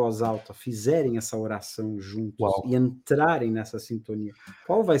 em voz alta, fizerem essa oração juntos e entrarem nessa sintonia.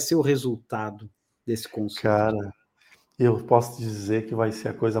 Qual vai ser o resultado desse concerto? Cara, eu posso dizer que vai ser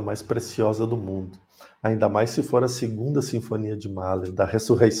a coisa mais preciosa do mundo. Ainda mais se for a segunda sinfonia de Mahler, da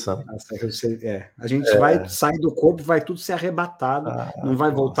ressurreição. A gente vai sair do corpo, vai tudo ser arrebatado, não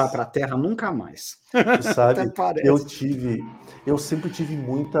vai voltar para a Terra nunca mais. Tu sabe, eu sempre tive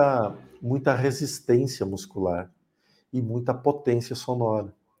muita resistência muscular. e muita potência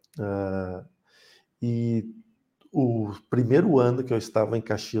sonora. E o primeiro ano que eu estava em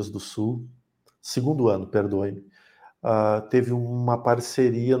Caxias do Sul, segundo ano, perdoe-me, teve uma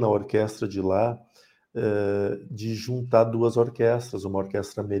parceria na orquestra de lá, de juntar duas orquestras, uma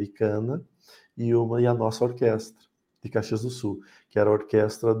orquestra americana e a nossa orquestra de Caxias do Sul, que era a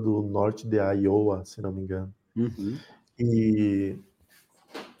orquestra do norte de Iowa, se não me engano. Uhum. E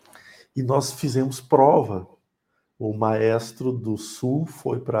nós fizemos prova. O maestro do Sul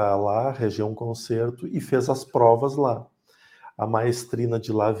foi para lá, região concerto, e fez as provas lá. A maestrina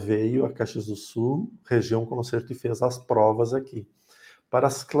de lá veio a Caxias do Sul, região concerto, e fez as provas aqui, para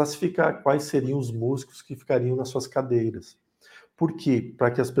se classificar quais seriam os músicos que ficariam nas suas cadeiras. Por quê?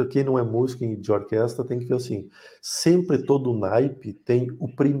 Para que quem não é músico de orquestra tem que ver assim, sempre todo naipe tem o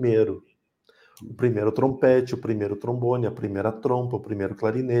primeiro trompete, o primeiro trombone, a primeira trompa, o primeiro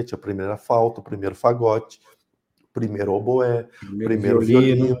clarinete, a primeira flauta, o primeiro fagote, o primeiro oboé, primeiro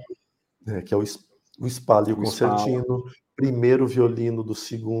violino, que é o espalho e o concertino, primeiro violino do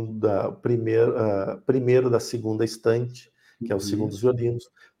primeiro da segunda estante, que é os segundos violinos,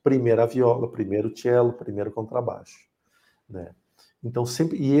 primeira viola, primeiro cello, primeiro contrabaixo, né? Então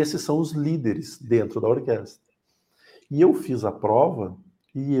e esses são os líderes dentro da orquestra. E eu fiz a prova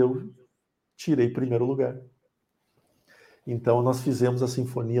e eu tirei primeiro lugar. Então nós fizemos a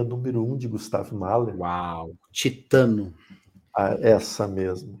Sinfonia número 1 de Gustav Mahler. Uau, Titano. Essa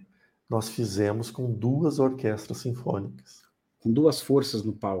mesmo. Nós fizemos com 2 orquestras sinfônicas. Com 2 forças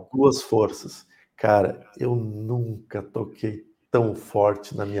no palco. 2 forças. Cara, eu nunca toquei tão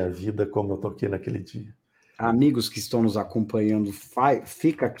forte na minha vida como eu toquei naquele dia. Amigos que estão nos acompanhando,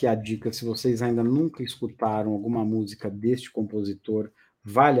 fica aqui a dica, se vocês ainda nunca escutaram alguma música deste compositor,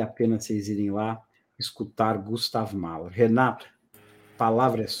 vale a pena vocês irem lá escutar Gustav Mahler. Renato, a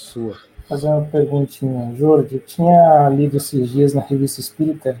palavra é sua. Fazer uma perguntinha. Jorge, eu tinha lido esses dias na Revista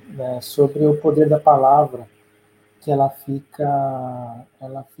Espírita, né, sobre o poder da palavra, que ela fica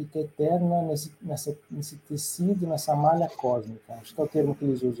eterna nesse tecido, nessa malha cósmica. Acho que é o termo que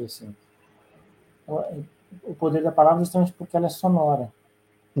eles usam assim. O poder da palavra justamente porque ela é sonora.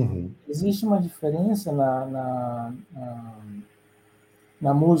 Uhum. Existe uma diferença na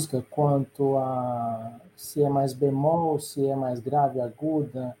música quanto a se é mais bemol, se é mais grave,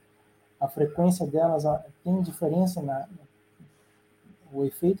 aguda, a frequência delas tem diferença o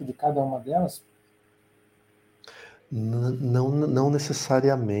efeito de cada uma delas? Não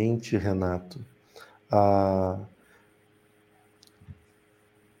necessariamente, Renato.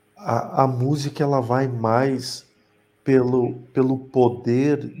 A música ela vai mais pelo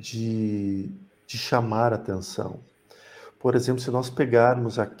poder de chamar atenção. Por exemplo, se nós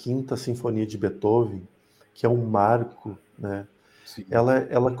pegarmos a Quinta Sinfonia de Beethoven, que é um marco, né?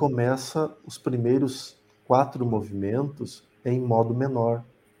 Ela começa os primeiros 4 movimentos em modo menor.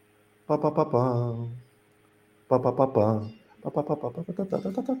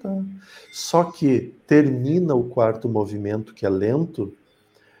 Só que termina o 4º movimento, que é lento,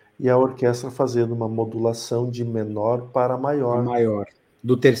 e a orquestra fazendo uma modulação de menor para maior. Maior.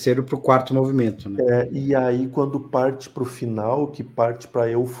 Do 3º para o 4º movimento, né? E aí, quando parte para o final, que parte para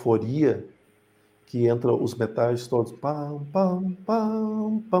a euforia, que entra os metais todos. Pam, pam,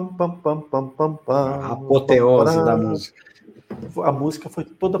 pam, pam, pam, pam, pam, pam, pam, A apoteose da música. A música foi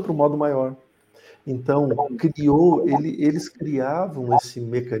toda para o modo maior. Então, eles criavam esse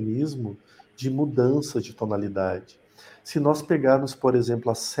mecanismo de mudança de tonalidade. Se nós pegarmos, por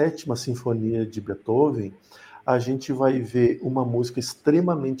exemplo, a 7ª Sinfonia de Beethoven, a gente vai ver uma música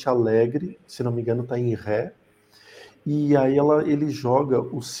extremamente alegre, se não me engano está em Ré, e aí ele joga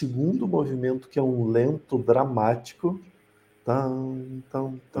o 2º movimento, que é um lento dramático,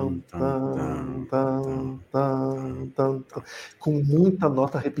 com muita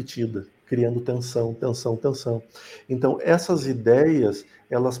nota repetida, criando tensão, tensão, tensão. Então, essas ideias,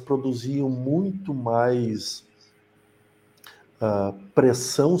 elas produziam muito mais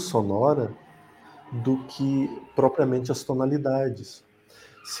pressão sonora do que propriamente as tonalidades.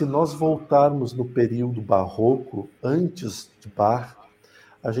 Se nós voltarmos no período barroco, antes de Bach,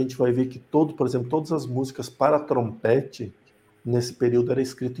 a gente vai ver que por exemplo, todas as músicas para trompete, nesse período era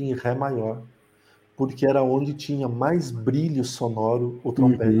escrito em Ré maior, porque era onde tinha mais brilho sonoro o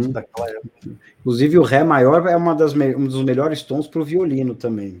trompete daquela época. Inclusive o Ré maior é um dos melhores tons para o violino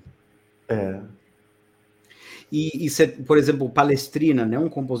também. E por exemplo, Palestrina, né, um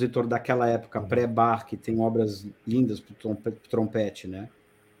compositor daquela época, pré-Bach, que tem obras lindas para o trompete, né?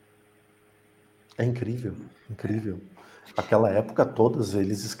 É incrível, incrível. Aquela época todas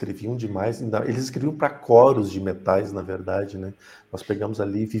eles escreviam demais, eles escreviam para coros de metais, na verdade, né? Nós pegamos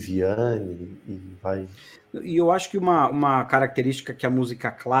ali Viviane e vai. E eu acho que uma característica que a música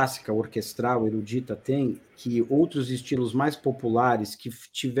clássica, orquestral, erudita tem, que outros estilos mais populares, que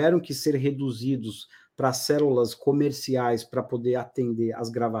tiveram que ser reduzidos para células comerciais para poder atender as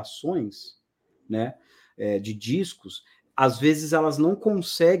gravações, né, de discos, às vezes elas não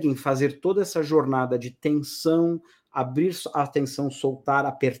conseguem fazer toda essa jornada de tensão, abrir a tensão, soltar,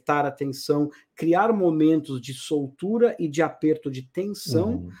 apertar a tensão, criar momentos de soltura e de aperto de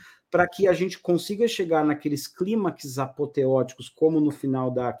tensão, Uhum. para que a gente consiga chegar naqueles clímax apoteóticos, como no final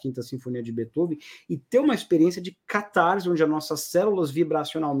da Quinta Sinfonia de Beethoven, e ter uma experiência de catarse, onde as nossas células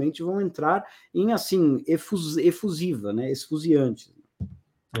vibracionalmente vão entrar em, assim, efusiva, né, esfuziante.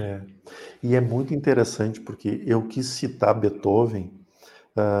 É. E é muito interessante porque eu quis citar Beethoven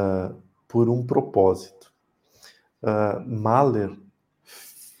por um propósito. Mahler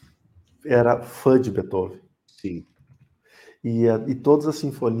era fã de Beethoven. Sim. E todas as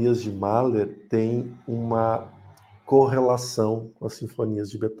sinfonias de Mahler têm uma correlação com as sinfonias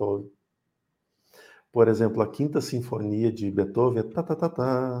de Beethoven. Por exemplo, a Quinta Sinfonia de Beethoven é tá, tá, tá,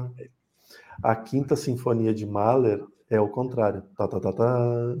 tá. A Quinta Sinfonia de Mahler é o contrário. Tá, tá, tá,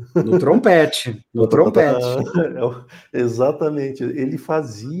 tá. No trompete, no Tá, tá, tá, tá. trompete. Exatamente. Ele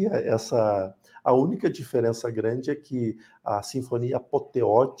fazia essa. A única diferença grande é que a Sinfonia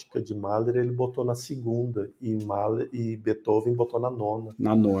Apoteótica de Mahler ele botou na segunda e Beethoven botou na nona.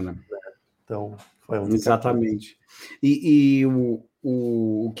 Na nona. Então, foi a única Exatamente. E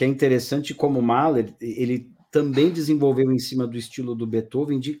o que é interessante, como Mahler, ele também desenvolveu em cima do estilo do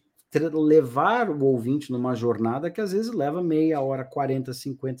Beethoven de levar o ouvinte numa jornada que às vezes leva meia hora, 40,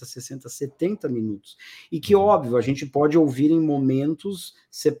 50, 60, 70 minutos. E que, óbvio, a gente pode ouvir em momentos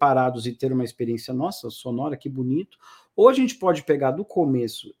separados e ter uma experiência, nossa, sonora, que bonito. Ou a gente pode pegar do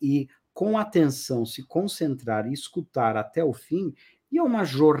começo e, com atenção, se concentrar e escutar até o fim, e é uma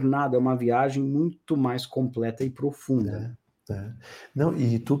jornada, é uma viagem muito mais completa e profunda. É. Não,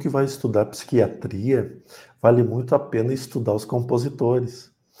 e tu que vai estudar psiquiatria, vale muito a pena estudar os compositores.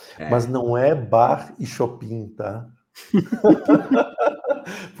 Mas não é Bach e Chopin, tá?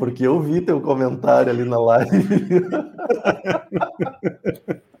 Porque eu vi teu comentário ali na live.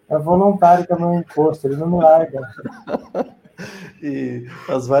 É voluntário também o imposto, ele não me larga.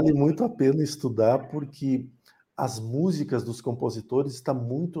 Mas vale muito a pena estudar porque as músicas dos compositores estão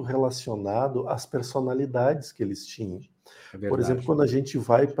muito relacionado às personalidades que eles tinham. Por exemplo, quando a gente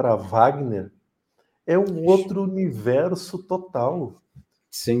vai para Wagner, é um outro universo total.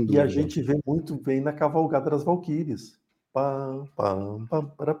 Sem E a dúvida. gente vê muito bem na Cavalgada das Valquírias. Pam, pam, pam,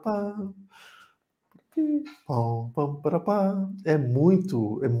 para, pam. Pam, pam, para, pam. É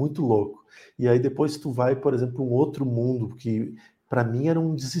muito louco. E aí depois tu vai, por exemplo, um outro mundo que para mim era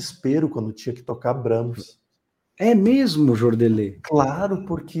um desespero quando tinha que tocar Brahms. É mesmo, Jordelê? Claro,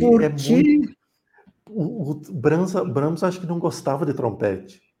 porque Por é quê? muito. O Brahms acho que não gostava de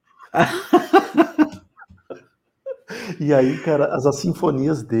trompete. E aí, cara, as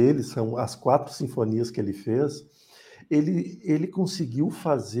sinfonias dele, são as 4 sinfonias que ele fez, ele conseguiu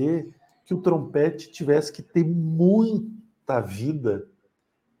fazer que o trompete tivesse que ter muita vida,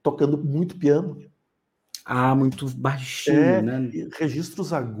 tocando muito piano. Ah, muito baixinho, né?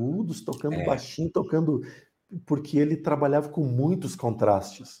 Registros agudos, tocando baixinho, tocando. Porque ele trabalhava com muitos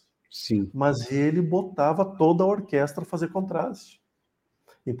contrastes. Sim, Mas ele botava toda a orquestra a fazer contraste.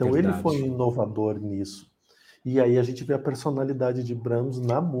 Então ele foi um verdade. inovador nisso. E aí a gente vê a personalidade de Brahms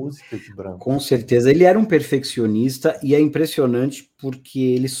na música de Com Brahms. certeza. Ele era um perfeccionista e é impressionante porque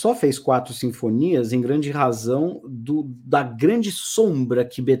ele só fez 4 sinfonias em grande razão da grande sombra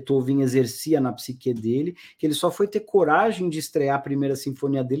que Beethoven exercia na psique dele, que ele só foi ter coragem de estrear a primeira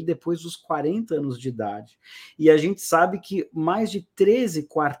sinfonia dele depois dos 40 anos de idade. E a gente sabe que mais de 13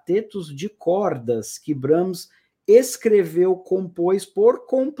 quartetos de cordas que Brahms escreveu, compôs por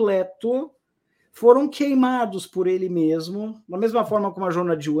completo, foram queimados por ele mesmo, da mesma forma como a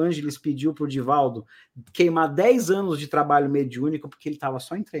Joana de Ângeles pediu para o Divaldo queimar 10 anos de trabalho mediúnico, porque ele estava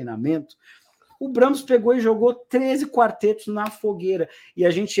só em treinamento. O Brahms pegou e jogou 13 quartetos na fogueira. E a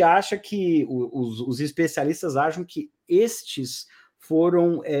gente acha que, os especialistas acham que estes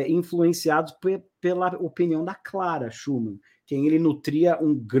foram influenciados pela opinião da Clara Schumann, quem ele nutria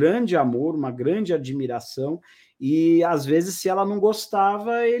um grande amor, uma grande admiração, e às vezes, se ela não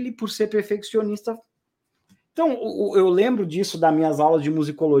gostava, ele, por ser perfeccionista. Então, eu lembro disso das minhas aulas de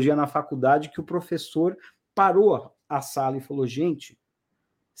musicologia na faculdade, que o professor parou a sala e falou: gente,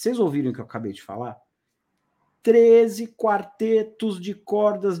 vocês ouviram o que eu acabei de falar? 13 quartetos de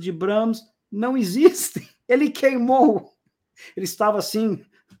cordas de Brahms não existem. Ele queimou. Ele estava assim,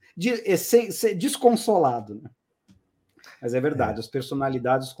 desconsolado. Né? Mas é verdade, as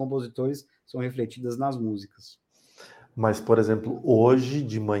personalidades dos compositores são refletidas nas músicas. Mas, por exemplo, hoje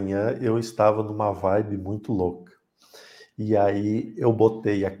de manhã eu estava numa vibe muito louca. E aí eu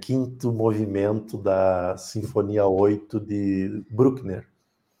botei a quinto movimento da Sinfonia 8 de Bruckner.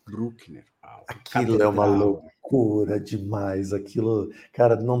 Bruckner. Aquilo é uma loucura demais. Aquilo,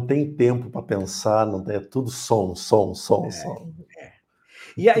 cara, não tem tempo para pensar, não tem, é tudo som. É.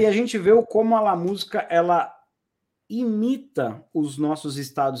 E aí a gente vê como a música, ela imita os nossos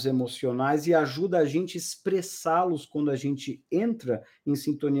estados emocionais e ajuda a gente a expressá-los quando a gente entra em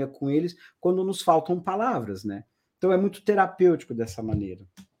sintonia com eles, quando nos faltam palavras, né? Então é muito terapêutico dessa maneira.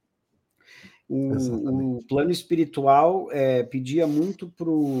 O plano espiritual pedia muito para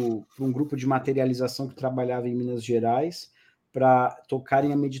um grupo de materialização que trabalhava em Minas Gerais para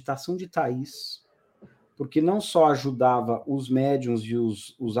tocarem a meditação de Thaís, porque não só ajudava os médiuns e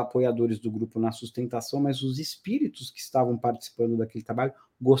os apoiadores do grupo na sustentação, mas os espíritos que estavam participando daquele trabalho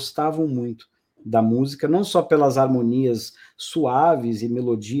gostavam muito da música, não só pelas harmonias suaves e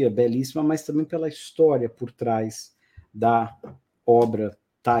melodia belíssima, mas também pela história por trás da obra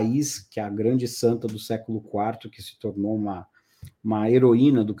Thaís, que é a grande santa do século IV, que se tornou uma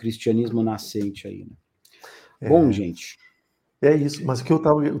heroína do cristianismo nascente aí. Né? Bom, gente... É isso, mas que eu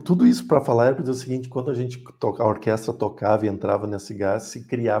tava, tudo isso para falar é para dizer o seguinte: quando a orquestra tocava e entrava nesse gás, se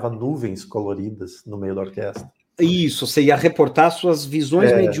criava nuvens coloridas no meio da orquestra. Isso, você ia reportar suas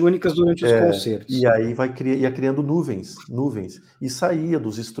visões mediúnicas durante os concertos. E aí ia criando nuvens, e saía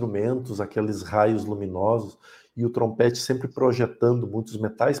dos instrumentos aqueles raios luminosos, e o trompete sempre projetando muito, os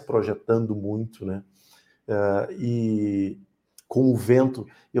metais projetando muito, né? E com o vento,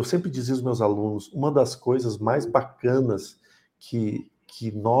 eu sempre dizia aos meus alunos, uma das coisas mais bacanas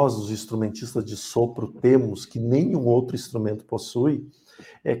que nós, os instrumentistas de sopro, temos, que nenhum outro instrumento possui,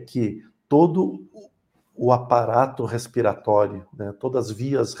 é que todo o aparato respiratório, né, todas as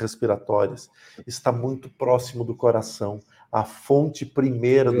vias respiratórias, está muito próximo do coração, a fonte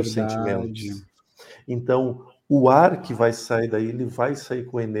primeira dos sentimentos. Então, o ar que vai sair daí, ele vai sair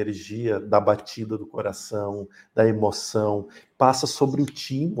com a energia da batida do coração, da emoção, passa sobre o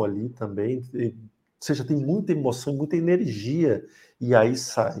timo ali também, ou seja, tem muita emoção, muita energia, e aí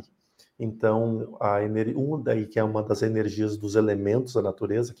sai. Então, daí que é uma das energias dos elementos da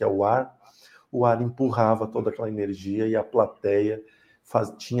natureza, que é o ar empurrava toda aquela energia e a plateia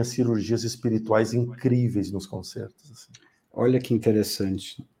tinha cirurgias espirituais incríveis nos concertos. Assim. Olha que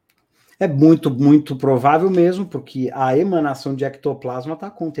interessante. É muito, muito provável mesmo, porque a emanação de ectoplasma está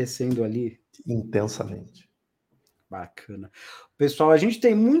acontecendo ali. Intensamente. Bacana. Pessoal, a gente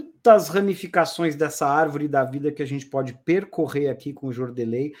tem muitas ramificações dessa árvore da vida que a gente pode percorrer aqui com o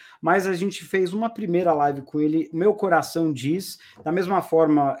Jordelei, mas a gente fez uma primeira live com ele, Meu Coração Diz, da mesma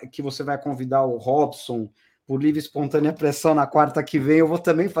forma que você vai convidar o Robson por livre e espontânea pressão na quarta que vem, eu vou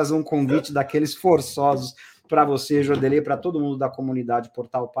também fazer um convite daqueles forçosos para você, Jordelei, para todo mundo da comunidade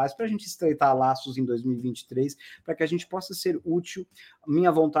Portal Paz, para a gente estreitar laços em 2023, para que a gente possa ser útil. Minha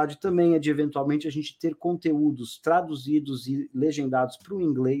vontade também é de, eventualmente, a gente ter conteúdos traduzidos e legendados para o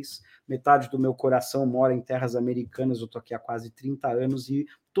inglês. Metade do meu coração mora em terras americanas, eu estou aqui há quase 30 anos e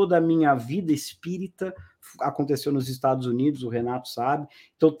toda a minha vida espírita aconteceu nos Estados Unidos, o Renato sabe.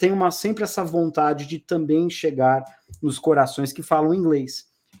 Então, tenho sempre essa vontade de também chegar nos corações que falam inglês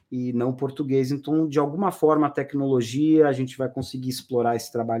e não português. Então, de alguma forma, a tecnologia, a gente vai conseguir explorar esse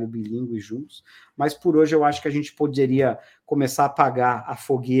trabalho bilíngue juntos. Mas, por hoje, eu acho que a gente poderia começar a apagar a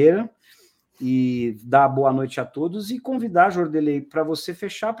fogueira e dar boa noite a todos e convidar, Jordelei, para você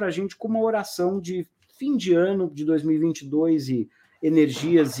fechar para a gente com uma oração de fim de ano de 2022 e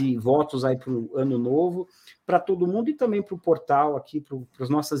energias e votos aí para o ano novo, para todo mundo e também para o portal aqui, para as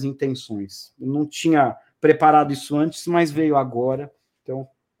nossas intenções. Eu não tinha preparado isso antes, mas veio agora. Então,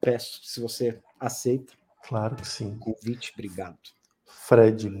 peço, se você aceita. Claro que sim. Convite, obrigado.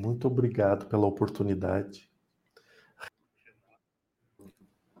 Fred, muito obrigado pela oportunidade.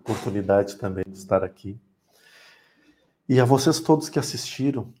 Oportunidade também de estar aqui. E a vocês todos que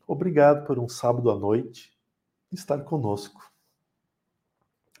assistiram, obrigado por um sábado à noite estar conosco.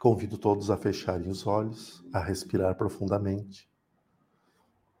 Convido todos a fecharem os olhos, a respirar profundamente.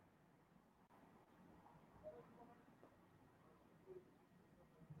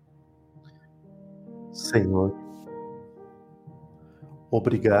 Senhor,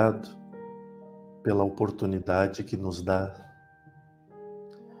 obrigado pela oportunidade que nos dá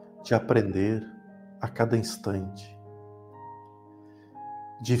de aprender a cada instante,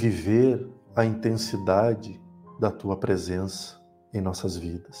 de viver a intensidade da Tua presença em nossas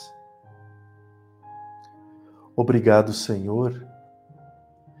vidas. Obrigado, Senhor,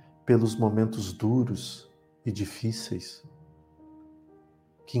 pelos momentos duros e difíceis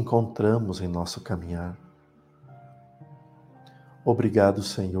que encontramos em nosso caminhar. Obrigado,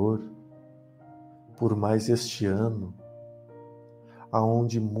 Senhor, por mais este ano,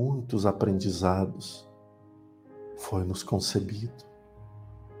 aonde muitos aprendizados foi nos concebido.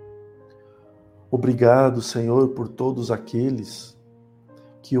 Obrigado, Senhor, por todos aqueles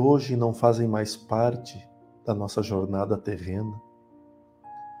que hoje não fazem mais parte da nossa jornada terrena,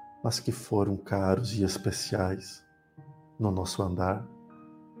 mas que foram caros e especiais no nosso andar.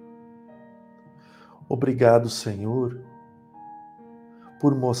 Obrigado, Senhor,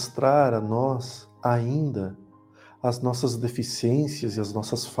 por mostrar a nós ainda as nossas deficiências e as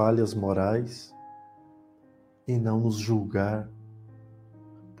nossas falhas morais e não nos julgar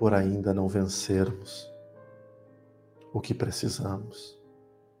por ainda não vencermos o que precisamos.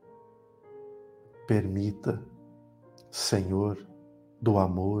 Permita, Senhor, do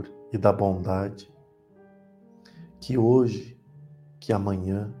amor e da bondade, que hoje, que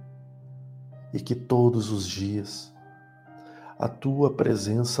amanhã e que todos os dias a Tua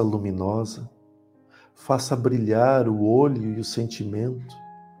presença luminosa faça brilhar o olho e o sentimento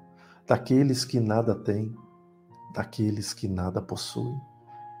daqueles que nada têm, daqueles que nada possuem.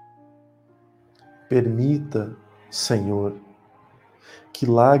 Permita, Senhor, que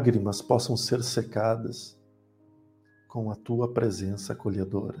lágrimas possam ser secadas com a Tua presença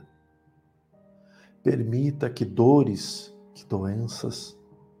acolhedora. Permita que dores, que doenças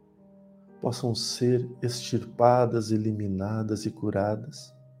possam ser extirpadas, eliminadas e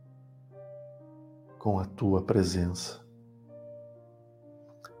curadas com a Tua presença.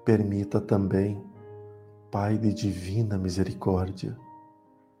 Permita também, Pai de divina misericórdia,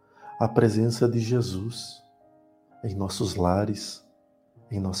 a presença de Jesus em nossos lares,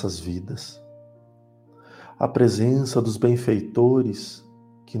 em nossas vidas. A presença dos benfeitores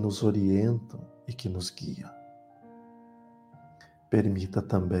que nos orientam e que nos guiam. Permita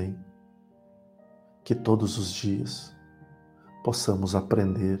também que todos os dias possamos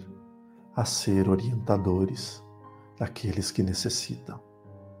aprender a ser orientadores daqueles que necessitam.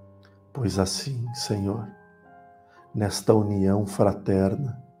 Pois assim, Senhor, nesta união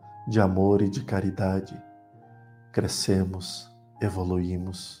fraterna de amor e de caridade, crescemos,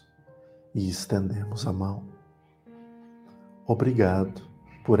 evoluímos e estendemos a mão. Obrigado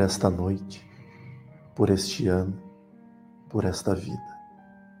por esta noite, por este ano, por esta vida.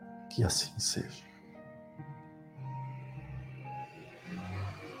 Que assim seja.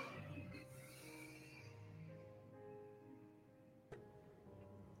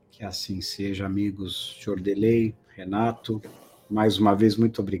 Que assim seja, amigos Jordelei, Renato. Mais uma vez,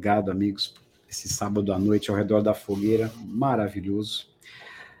 muito obrigado, amigos, esse sábado à noite ao redor da fogueira, maravilhoso.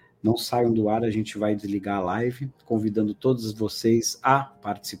 Não saiam do ar, a gente vai desligar a live, convidando todos vocês a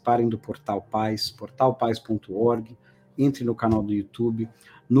participarem do Portal Paz, portalpaz.org, entre no canal do YouTube,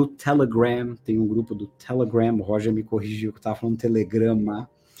 no Telegram, tem um grupo do Telegram, o Roger me corrigiu que estava falando Telegrama,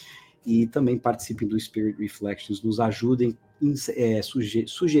 e também participem do Spirit Reflections, nos ajudem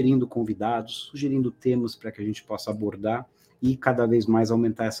sugerindo convidados, sugerindo temas para que a gente possa abordar e cada vez mais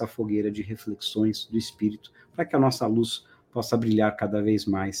aumentar essa fogueira de reflexões do Espírito, para que a nossa luz possa brilhar cada vez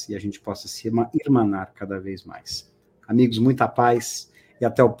mais e a gente possa se irmanar cada vez mais. Amigos, muita paz e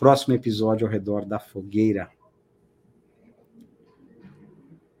até o próximo episódio ao redor da fogueira.